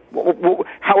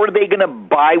 How are they going to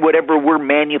buy whatever we're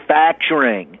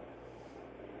manufacturing?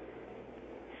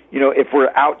 If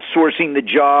we're outsourcing the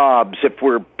jobs, if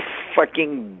we're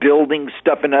fucking building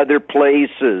stuff in other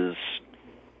places.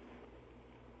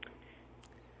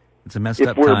 It's a messed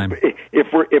up time.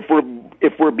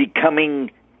 If we're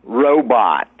becoming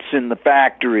robots in the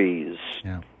factories.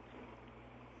 Yeah.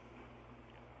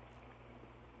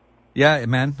 Yeah,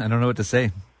 man, I don't know what to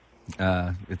say.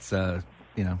 It's at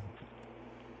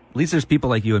least there's people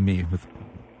like you and me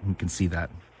who can see that.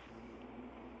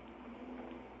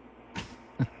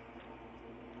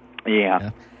 Yeah.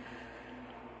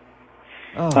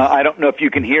 Oh. I don't know if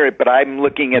you can hear it, but I'm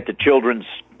looking at the Children's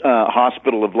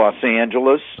Hospital of Los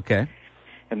Angeles. Okay.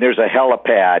 And there's a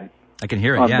helipad. I can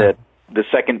hear it, on the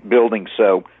second building,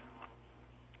 so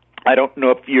I don't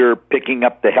know if you're picking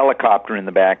up the helicopter in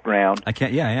the background. I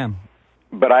can't. Yeah, I am.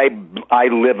 But I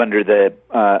live under the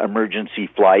emergency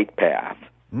flight path.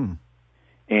 Mm.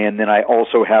 And then I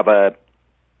also have a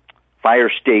fire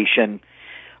station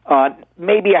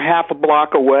maybe a half a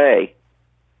block away.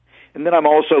 And then I'm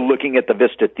also looking at the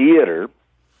Vista Theater,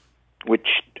 which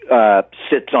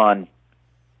sits on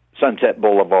Sunset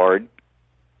Boulevard,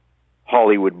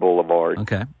 Hollywood Boulevard.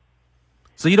 Okay.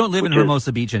 So you don't live in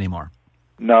Hermosa Beach anymore?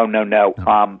 No.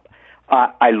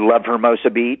 I love Hermosa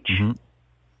Beach. Mm-hmm.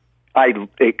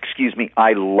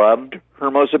 I loved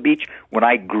Hermosa Beach. When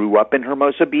I grew up in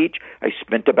Hermosa Beach, I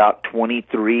spent about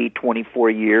 23, 24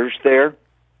 years there.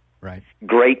 Right.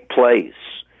 Great place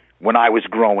when I was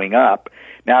growing up.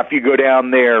 Now, if you go down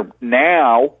there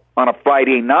now on a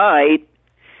Friday night,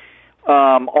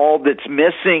 all that's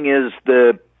missing is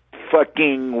the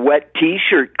fucking wet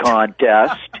T-shirt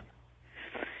contest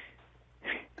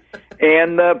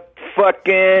and the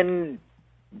fucking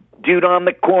dude on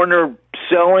the corner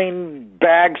selling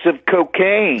bags of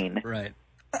cocaine. Right.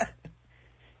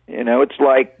 It's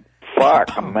like, fuck,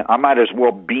 I might as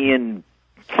well be in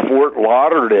Fort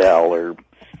Lauderdale or,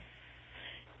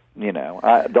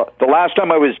 the last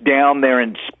time I was down there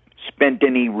and spent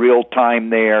any real time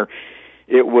there,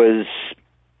 it was,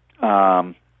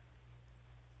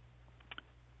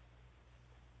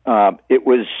 it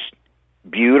was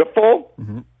beautiful,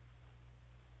 mm-hmm.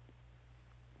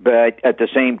 but at the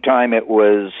same time it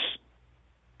was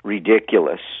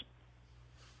ridiculous.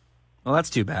 Well, that's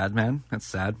too bad, man. That's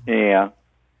sad. Yeah.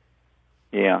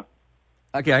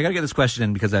 Okay, I got to get this question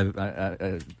in because I'm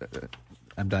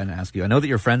dying to ask you. I know that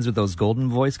you're friends with those Golden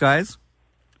Voice guys.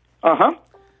 Uh-huh.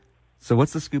 So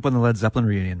what's the scoop on the Led Zeppelin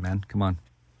reunion, man? Come on.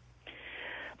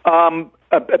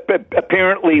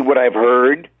 Apparently, what I've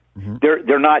heard, mm-hmm.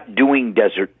 they're not doing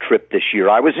Desert Trip this year.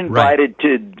 I was invited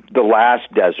to the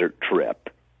last Desert Trip,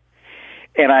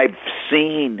 and I've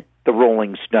seen the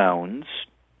Rolling Stones.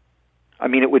 I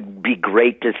mean, it would be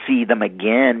great to see them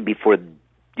again before,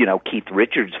 Keith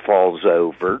Richards falls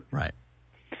over. Right.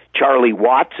 Charlie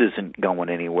Watts isn't going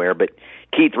anywhere, but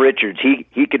Keith Richards,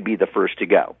 he could be the first to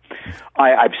go.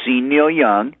 I've seen Neil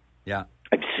Young. Yeah.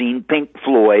 I've seen Pink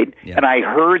Floyd, yeah. And I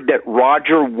heard that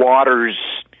Roger Waters'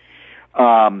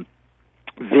 visuals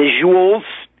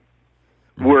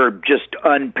mm-hmm. were just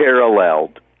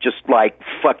unparalleled, just like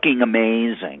fucking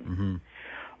amazing.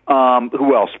 Mm-hmm.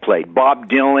 Who else played? Bob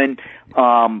Dylan.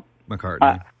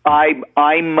 McCartney. I'm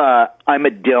a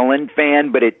Dylan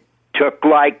fan, but it took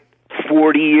like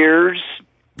 40 years.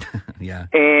 Yeah.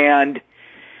 And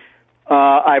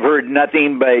I've heard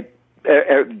nothing but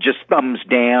just thumbs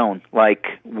down, like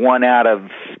 1 out of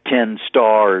 10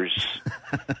 stars.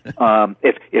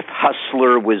 If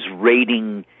Hustler was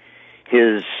rating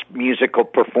his musical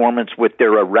performance with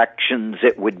their erections,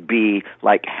 it would be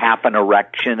like half an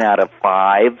erection out of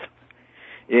 5.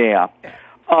 Yeah.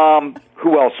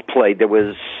 Who else played? There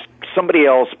was somebody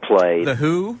else played. The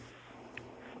Who?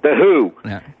 The Who.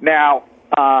 Yeah. Now,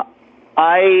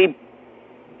 I'm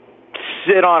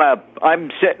sitting on a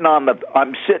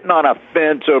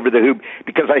fence over the Who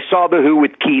because I saw the Who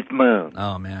with Keith Moon.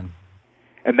 Oh man.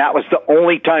 And that was the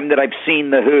only time that I've seen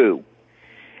the Who.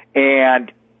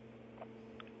 And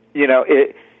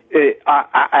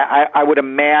I would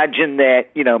imagine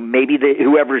that, maybe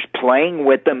whoever's playing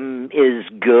with them is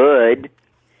good.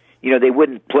 They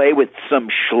wouldn't play with some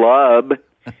schlub.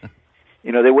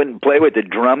 They wouldn't play with a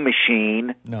drum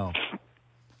machine. No.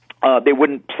 They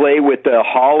wouldn't play with a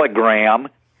hologram.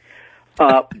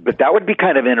 But that would be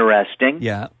kind of interesting.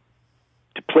 Yeah,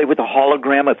 To play with a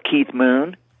hologram of Keith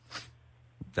Moon,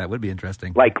 that would be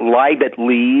interesting. like live at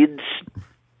Leeds,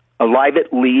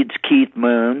 Keith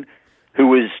Moon,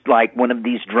 who is like one of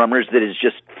these drummers that is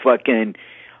just fucking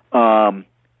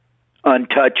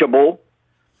untouchable.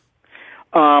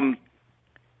 But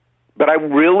I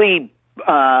really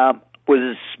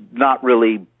was not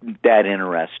really that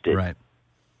interested. Right.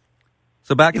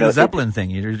 So back to You know, the Zeppelin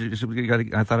thing.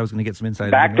 I thought I was going to get some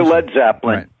insight. Back to Led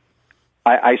Zeppelin. Right.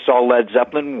 I saw Led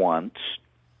Zeppelin once.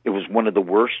 It was one of the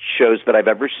worst shows that I've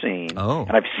ever seen. Oh.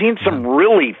 And I've seen some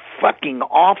really fucking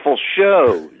awful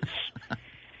shows,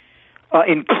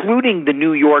 including the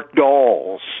New York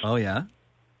Dolls. Oh, yeah?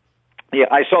 Yeah,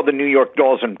 I saw the New York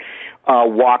Dolls and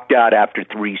walked out after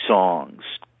 3 songs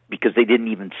because they didn't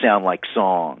even sound like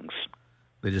songs.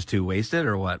 They're just too wasted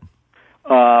or what?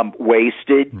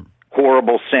 Wasted.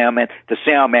 Horrible soundman. The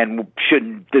soundman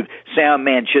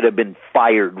should have been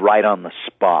fired right on the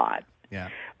spot. Yeah.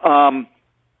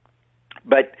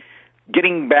 But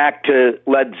getting back to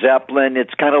Led Zeppelin,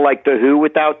 it's kind of like The Who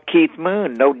without Keith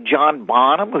Moon. No John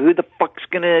Bonham. Who the fuck's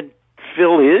going to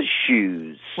fill his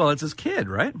shoes? Well, it's his kid,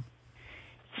 right?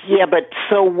 Yeah, but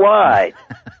so what?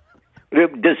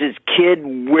 Does his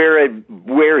kid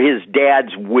wear his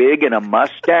dad's wig and a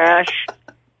mustache?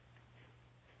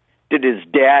 Did his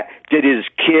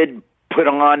kid put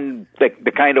on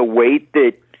the kind of weight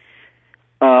that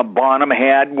Bonham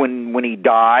had when he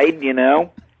died? You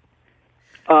know.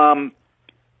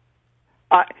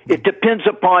 It depends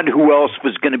upon who else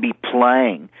was going to be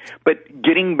playing. But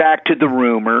getting back to the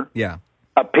rumor, Yeah.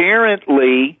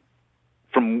 apparently,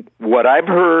 from what I've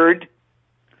heard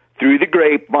through the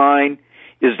grapevine,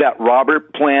 is that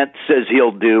Robert Plant says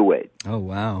he'll do it. Oh,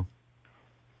 wow.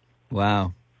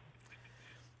 Wow.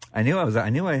 I knew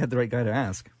I had the right guy to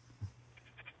ask.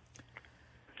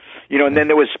 You know, and then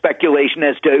there was speculation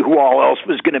as to who all else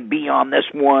was going to be on this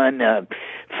one.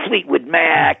 Fleetwood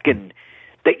Mac and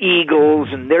the Eagles,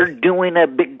 and they're doing a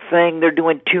big thing. They're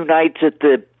doing 2 nights at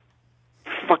the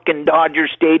fucking Dodger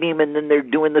Stadium, and then they're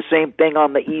doing the same thing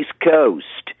on the East Coast.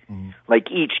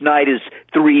 Like each night is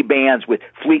 3 bands with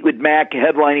Fleetwood Mac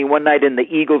headlining one night and the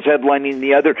Eagles headlining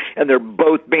the other, and they're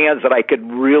both bands that I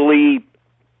could really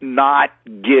not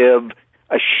give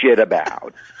a shit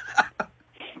about.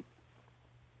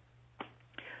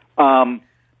 And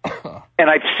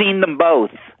I've seen them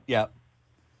both. Yeah.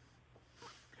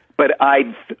 But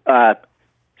I've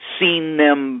seen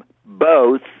them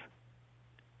both.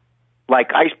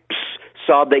 Like I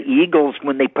saw the Eagles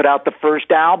when they put out the first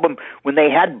album, when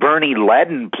they had Bernie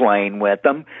Leadon playing with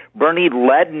them. Bernie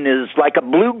Leadon is like a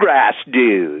bluegrass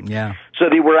dude. Yeah. So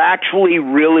they were actually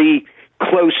really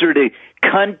closer to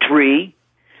country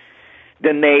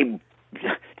than they...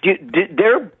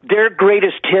 Their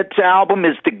greatest hits album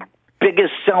is the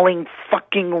biggest selling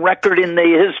fucking record in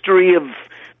the history of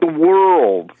the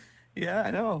world. Yeah,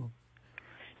 I know.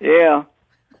 Yeah.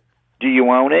 Do you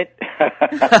own it?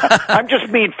 I'm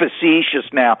just being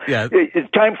facetious now. Yeah. It's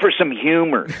time for some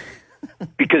humor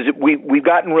because we've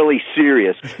gotten really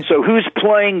serious. So who's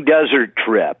playing Desert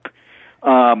Trip?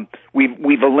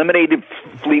 We've eliminated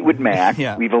Fleetwood Mac.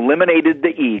 Yeah. We've eliminated the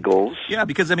Eagles. Yeah,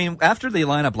 because I mean, after the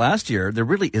lineup last year, there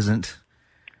really isn't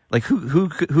like who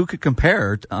could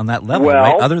compare on that level, Well,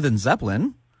 right? Other than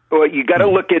Zeppelin. Well, you got to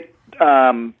look at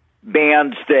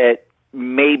bands that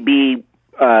maybe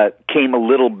came a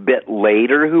little bit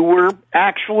later who were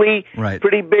actually Right.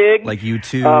 pretty big. Like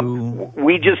U2.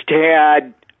 We just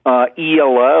had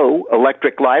ELO,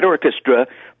 Electric Light Orchestra,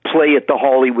 play at the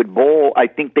Hollywood Bowl. I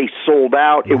think they sold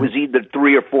out. It was either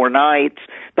 3 or 4 nights.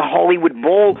 The Hollywood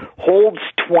Bowl holds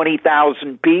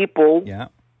 20,000 people. Yeah.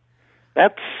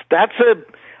 That's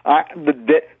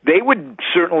they would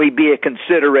certainly be a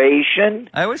consideration.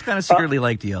 I always kind of secretly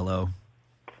liked ELO.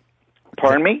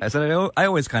 Pardon me? I said I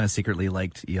always kind of secretly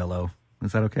liked ELO.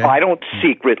 Is that okay? I don't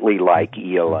secretly like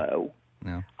ELO.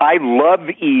 No. I love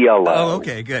ELO. Oh,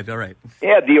 okay, good. All right.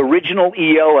 Yeah, the original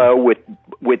ELO with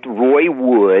Roy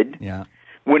Wood. Yeah.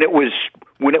 When it was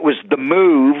the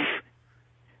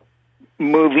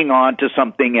moving on to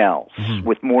something else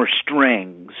with more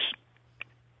strings,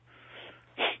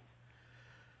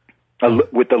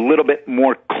 with a little bit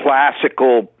more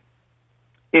classical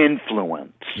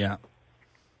influence. Yeah.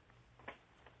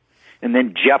 And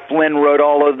then Jeff Lynne wrote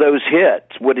all of those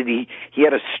hits. What did he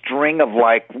had a string of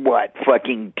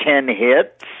fucking 10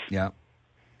 hits? Yeah.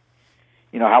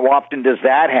 You know, how often does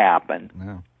that happen?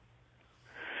 No.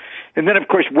 And then, of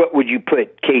course, what would you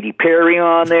put? Katy Perry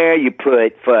on there? You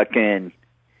put fucking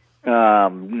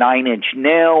 9 Inch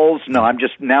Nails? No, I'm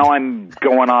just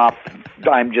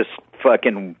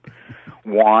fucking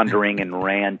wandering and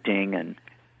ranting, and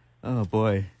Oh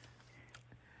boy.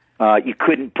 you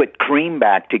couldn't put Cream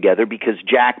back together because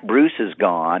Jack Bruce is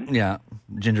gone. Yeah,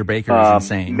 Ginger Baker is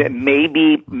insane.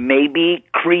 Maybe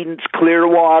Creedence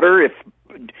Clearwater if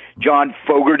John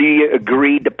Fogerty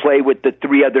agreed to play with the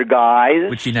three other guys,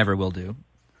 Which he never will do.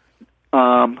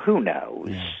 who knows?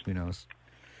 Yeah, who knows?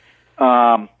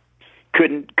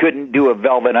 Couldn't do a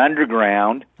Velvet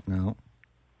Underground. No.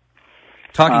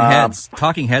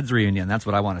 Talking Heads reunion. That's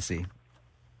what I want to see.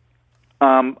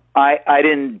 I've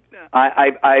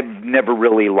never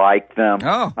really liked them.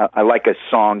 Oh. I like a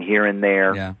song here and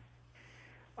there. Yeah,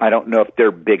 I don't know if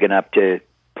they're big enough to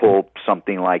pull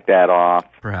something like that off.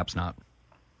 perhaps not.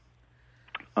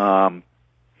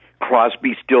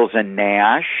 Crosby, Stills, and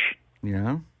Nash,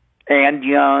 Yeah. and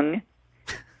Young.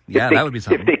 Yeah, that would be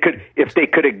something. If they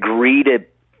could agree to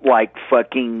like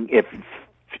fucking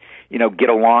get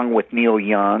along with Neil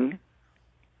Young.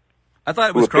 I thought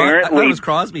it was Well, apparently- I thought it was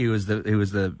Crosby who was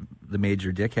the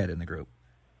major dickhead in the group.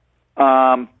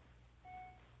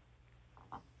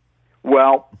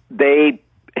 Well, they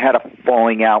had a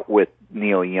falling out with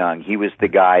Neil Young. He was the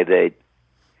guy that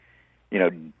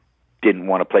didn't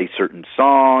want to play certain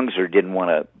songs or didn't want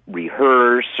to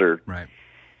rehearse or Right.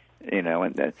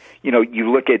 and then,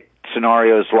 you look at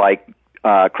scenarios like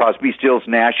Crosby, Stills,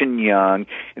 Nash, and Young,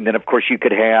 and then of course you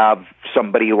could have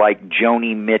somebody like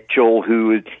Joni Mitchell,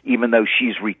 who, even though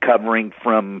she's recovering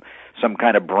from some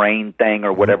kind of brain thing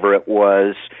or whatever it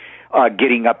was,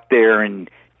 getting up there and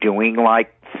doing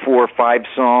like 4 or 5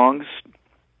 songs.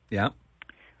 Yeah.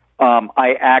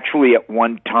 I actually at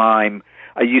one time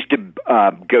I used to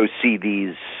go see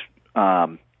these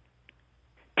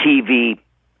TV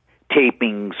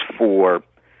tapings for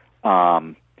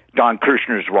Don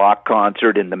Kirshner's rock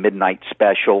concert and the Midnight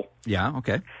Special. Yeah.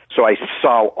 Okay. So I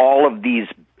saw all of these,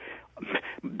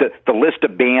 the list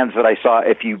of bands that I saw.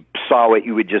 If you saw it,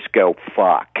 you would just go,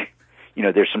 fuck.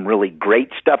 There's some really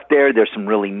great stuff there. There's some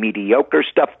really mediocre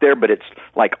stuff there, but it's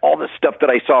like all the stuff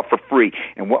that I saw for free.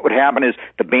 And what would happen is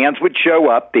the bands would show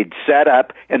up, they'd set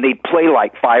up, and they'd play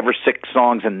like 5 or 6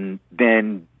 songs, and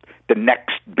then the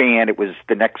next band, it was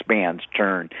the next band's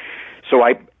turn. So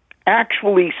I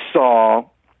actually saw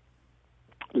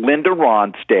Linda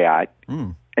Ronstadt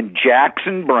and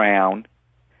Jackson Browne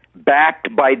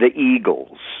backed by the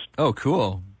Eagles. Oh,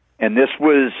 cool. And this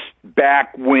was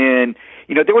back when,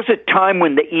 there was a time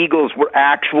when the Eagles were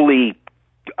actually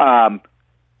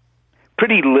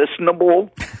pretty listenable,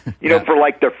 Yeah. for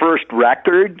like their first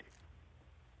record.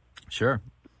 Sure.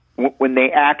 When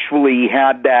they actually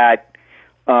had that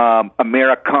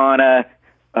Americana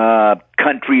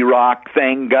country rock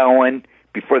thing going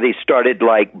before they started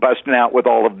like busting out with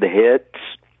all of the hits.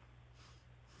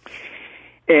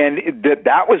 And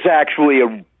that was actually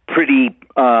a pretty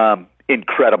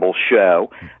incredible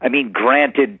show. I mean,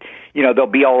 granted, there'll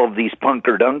be all of these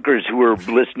punker dunkers who are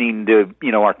listening to,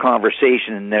 our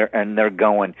conversation and they're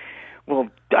going, well,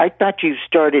 I thought you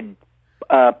started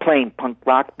playing punk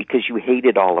rock because you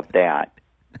hated all of that.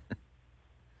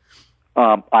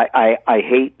 I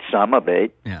hate some of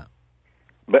it. Yeah.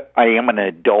 But I am an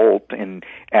adult, and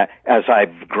as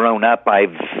I've grown up,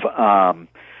 I've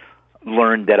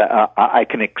learned that I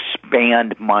can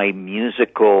expand my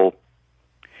musical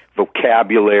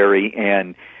vocabulary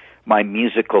and my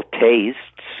musical tastes.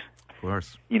 Of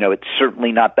course. It's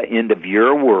certainly not the end of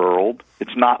your world.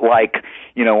 It's not like,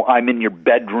 I'm in your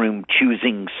bedroom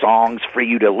choosing songs for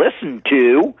you to listen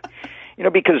to,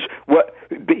 because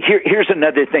here's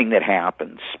another thing that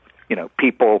happens.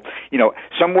 People,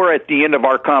 somewhere at the end of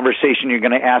our conversation, you're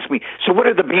going to ask me, so what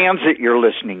are the bands that you're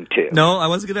listening to? No, I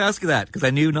wasn't going to ask you that because I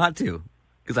knew not to.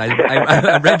 Because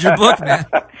I read your book, man.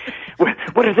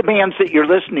 What are the bands that you're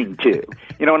listening to?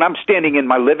 And I'm standing in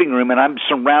my living room and I'm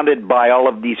surrounded by all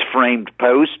of these framed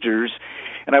posters.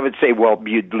 And I would say, well,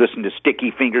 you'd listen to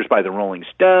Sticky Fingers by the Rolling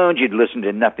Stones. You'd listen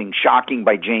to Nothing Shocking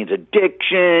by Jane's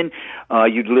Addiction.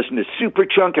 You'd listen to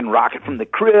Superchunk and Rocket from the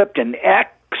Crypt and X.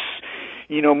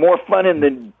 More Fun in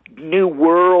the New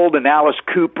World and Alice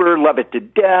Cooper, Love It to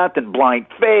Death, and Blind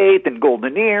Faith, and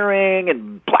Golden Earring,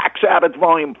 and Black Sabbath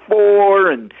Volume 4,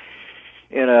 and,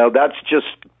 that's just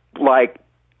like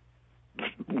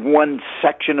one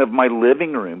section of my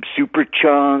living room.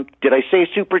 Superchunk. Did I say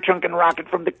Superchunk and Rocket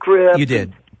from the Crypt? You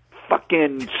did.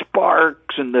 Fucking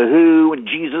Sparks, and The Who, and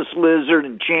Jesus Lizard,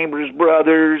 and Chambers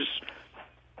Brothers,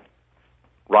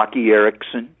 Rocky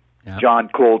Erickson, Yeah. John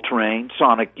Coltrane,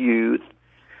 Sonic Youth,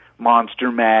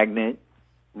 Monster Magnet,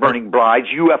 Burning Brides,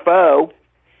 UFO.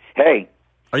 Hey,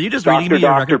 Are you just reading Doctor, me your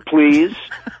Doctor, record? please.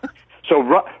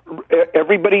 So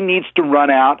everybody needs to run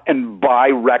out and buy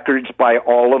records by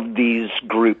all of these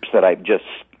groups that I've just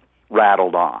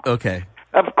rattled off. Okay.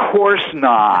 Of course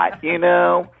not. You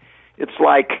know, it's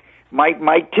like my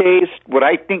taste, what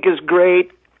I think is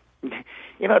great.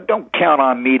 You know, don't count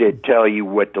on me to tell you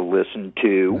what to listen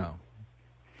to. No.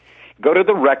 Go to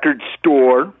the record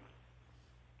store.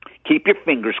 Keep your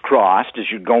fingers crossed as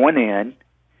you're going in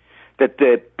that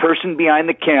the person behind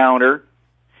the counter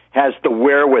has the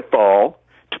wherewithal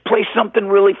to play something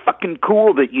really fucking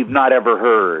cool that you've not ever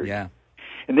heard. Yeah.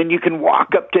 And then you can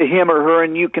walk up to him or her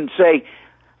and you can say,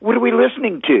 "What are we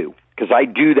listening to?" Because I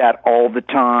do that all the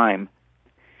time.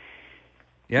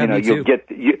 Yeah, you know, me too.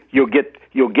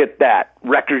 you'll get that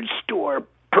record store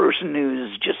person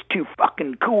who's just too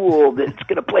fucking cool that's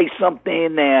going to play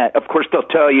something that, of course, they'll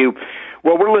tell you,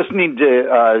 well, we're listening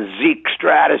to Zeke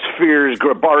Stratosphere's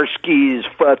Grabarski's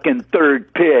fucking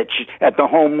third pitch at the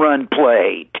home run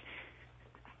plate.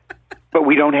 But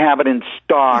we don't have it in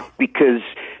stock because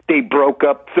they broke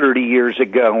up 30 years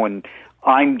ago, and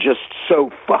I'm just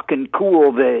so fucking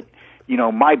cool that, you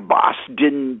know, my boss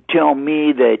didn't tell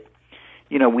me that,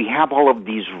 you know, we have all of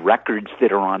these records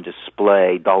that are on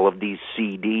display, all of these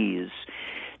CDs.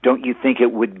 Don't you think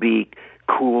it would be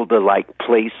cool to, like,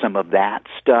 play some of that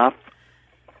stuff?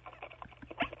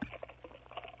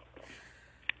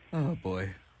 Oh, boy.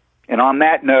 And on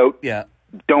that note, Yeah.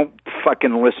 don't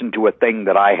fucking listen to a thing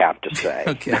that I have to say.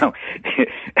 Okay.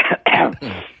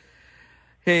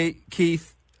 Hey,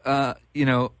 Keith, you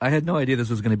know, I had no idea this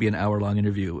was going to be an hour-long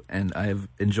interview, and I have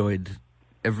enjoyed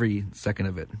every second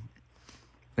of it.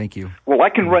 Thank you. Well, I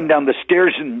can run down the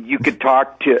stairs and you could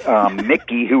talk to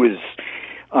Mickey, who is,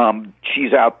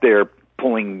 she's out there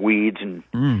pulling weeds and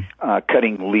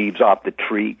cutting leaves off the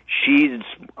tree. She's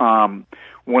one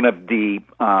of the.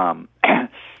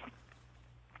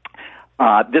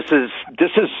 This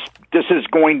is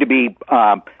going to be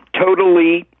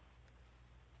totally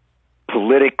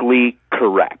politically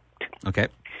correct. Okay.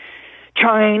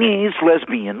 Chinese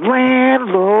lesbian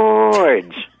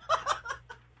landlords.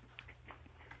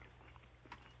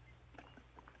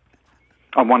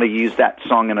 I want to use that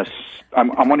song I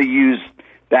want to use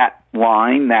that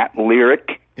line, that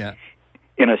lyric, Yeah.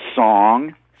 in a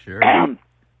song. Sure.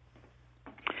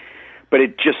 But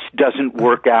it just doesn't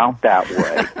work out that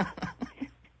way.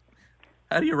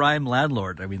 How do you rhyme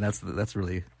landlord? I mean, that's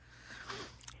really.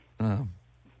 I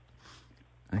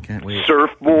can't wait.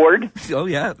 Surfboard. Oh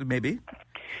yeah, maybe.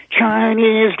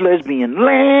 Chinese lesbian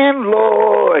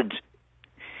landlords.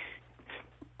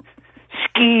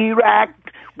 Ski rack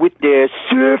with their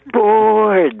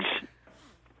surfboards.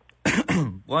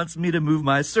 Wants me to move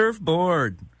my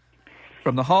surfboard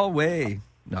from the hallway.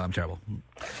 No, I'm terrible.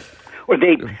 Or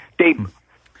they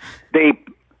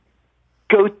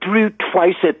go through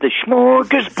twice at the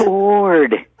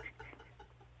smorgasbord.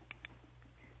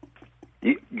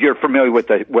 You're familiar with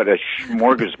what a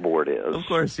smorgasbord is? Of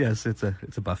course, yes. It's a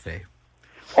buffet.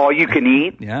 All you can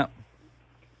eat Yeah.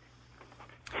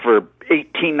 for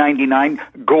 $18.99.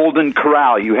 Golden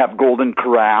Corral. You have Golden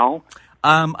Corral?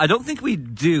 I don't think we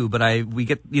do, but we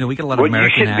get a lot of Well,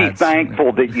 American you should ads. be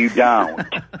thankful that you don't.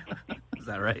 Is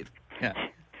that right? Yeah.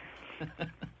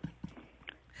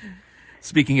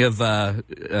 Speaking of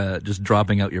just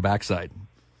dropping out your backside.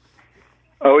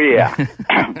 Oh, yeah.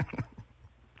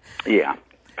 Yeah.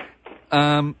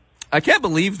 I can't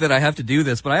believe that I have to do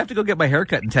this, but I have to go get my hair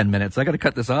cut in 10 minutes. I got to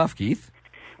cut this off, Keith.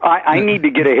 I need to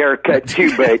get a haircut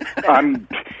too, but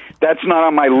that's not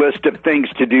on my list of things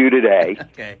to do today.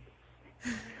 Okay.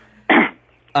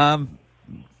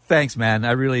 Thanks, man.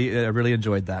 I really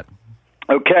enjoyed that.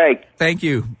 Okay. Thank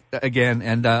you again,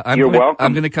 and You're welcome.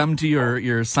 I'm going to come to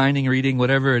your signing, reading,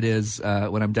 whatever it is,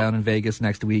 when I'm down in Vegas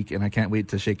next week, and I can't wait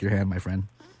to shake your hand, my friend.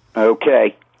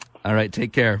 Okay. All right,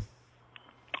 take care.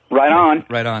 Right on.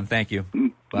 Right on. Thank you.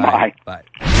 Bye. Bye.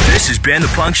 This has been the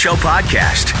Punk Show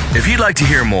Podcast. If you'd like to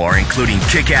hear more, including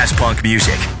kick-ass punk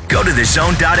music, go to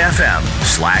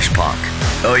thezone.fm/punk.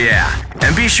 Oh yeah,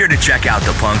 and be sure to check out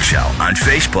the Punk Show on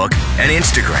Facebook and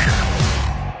Instagram.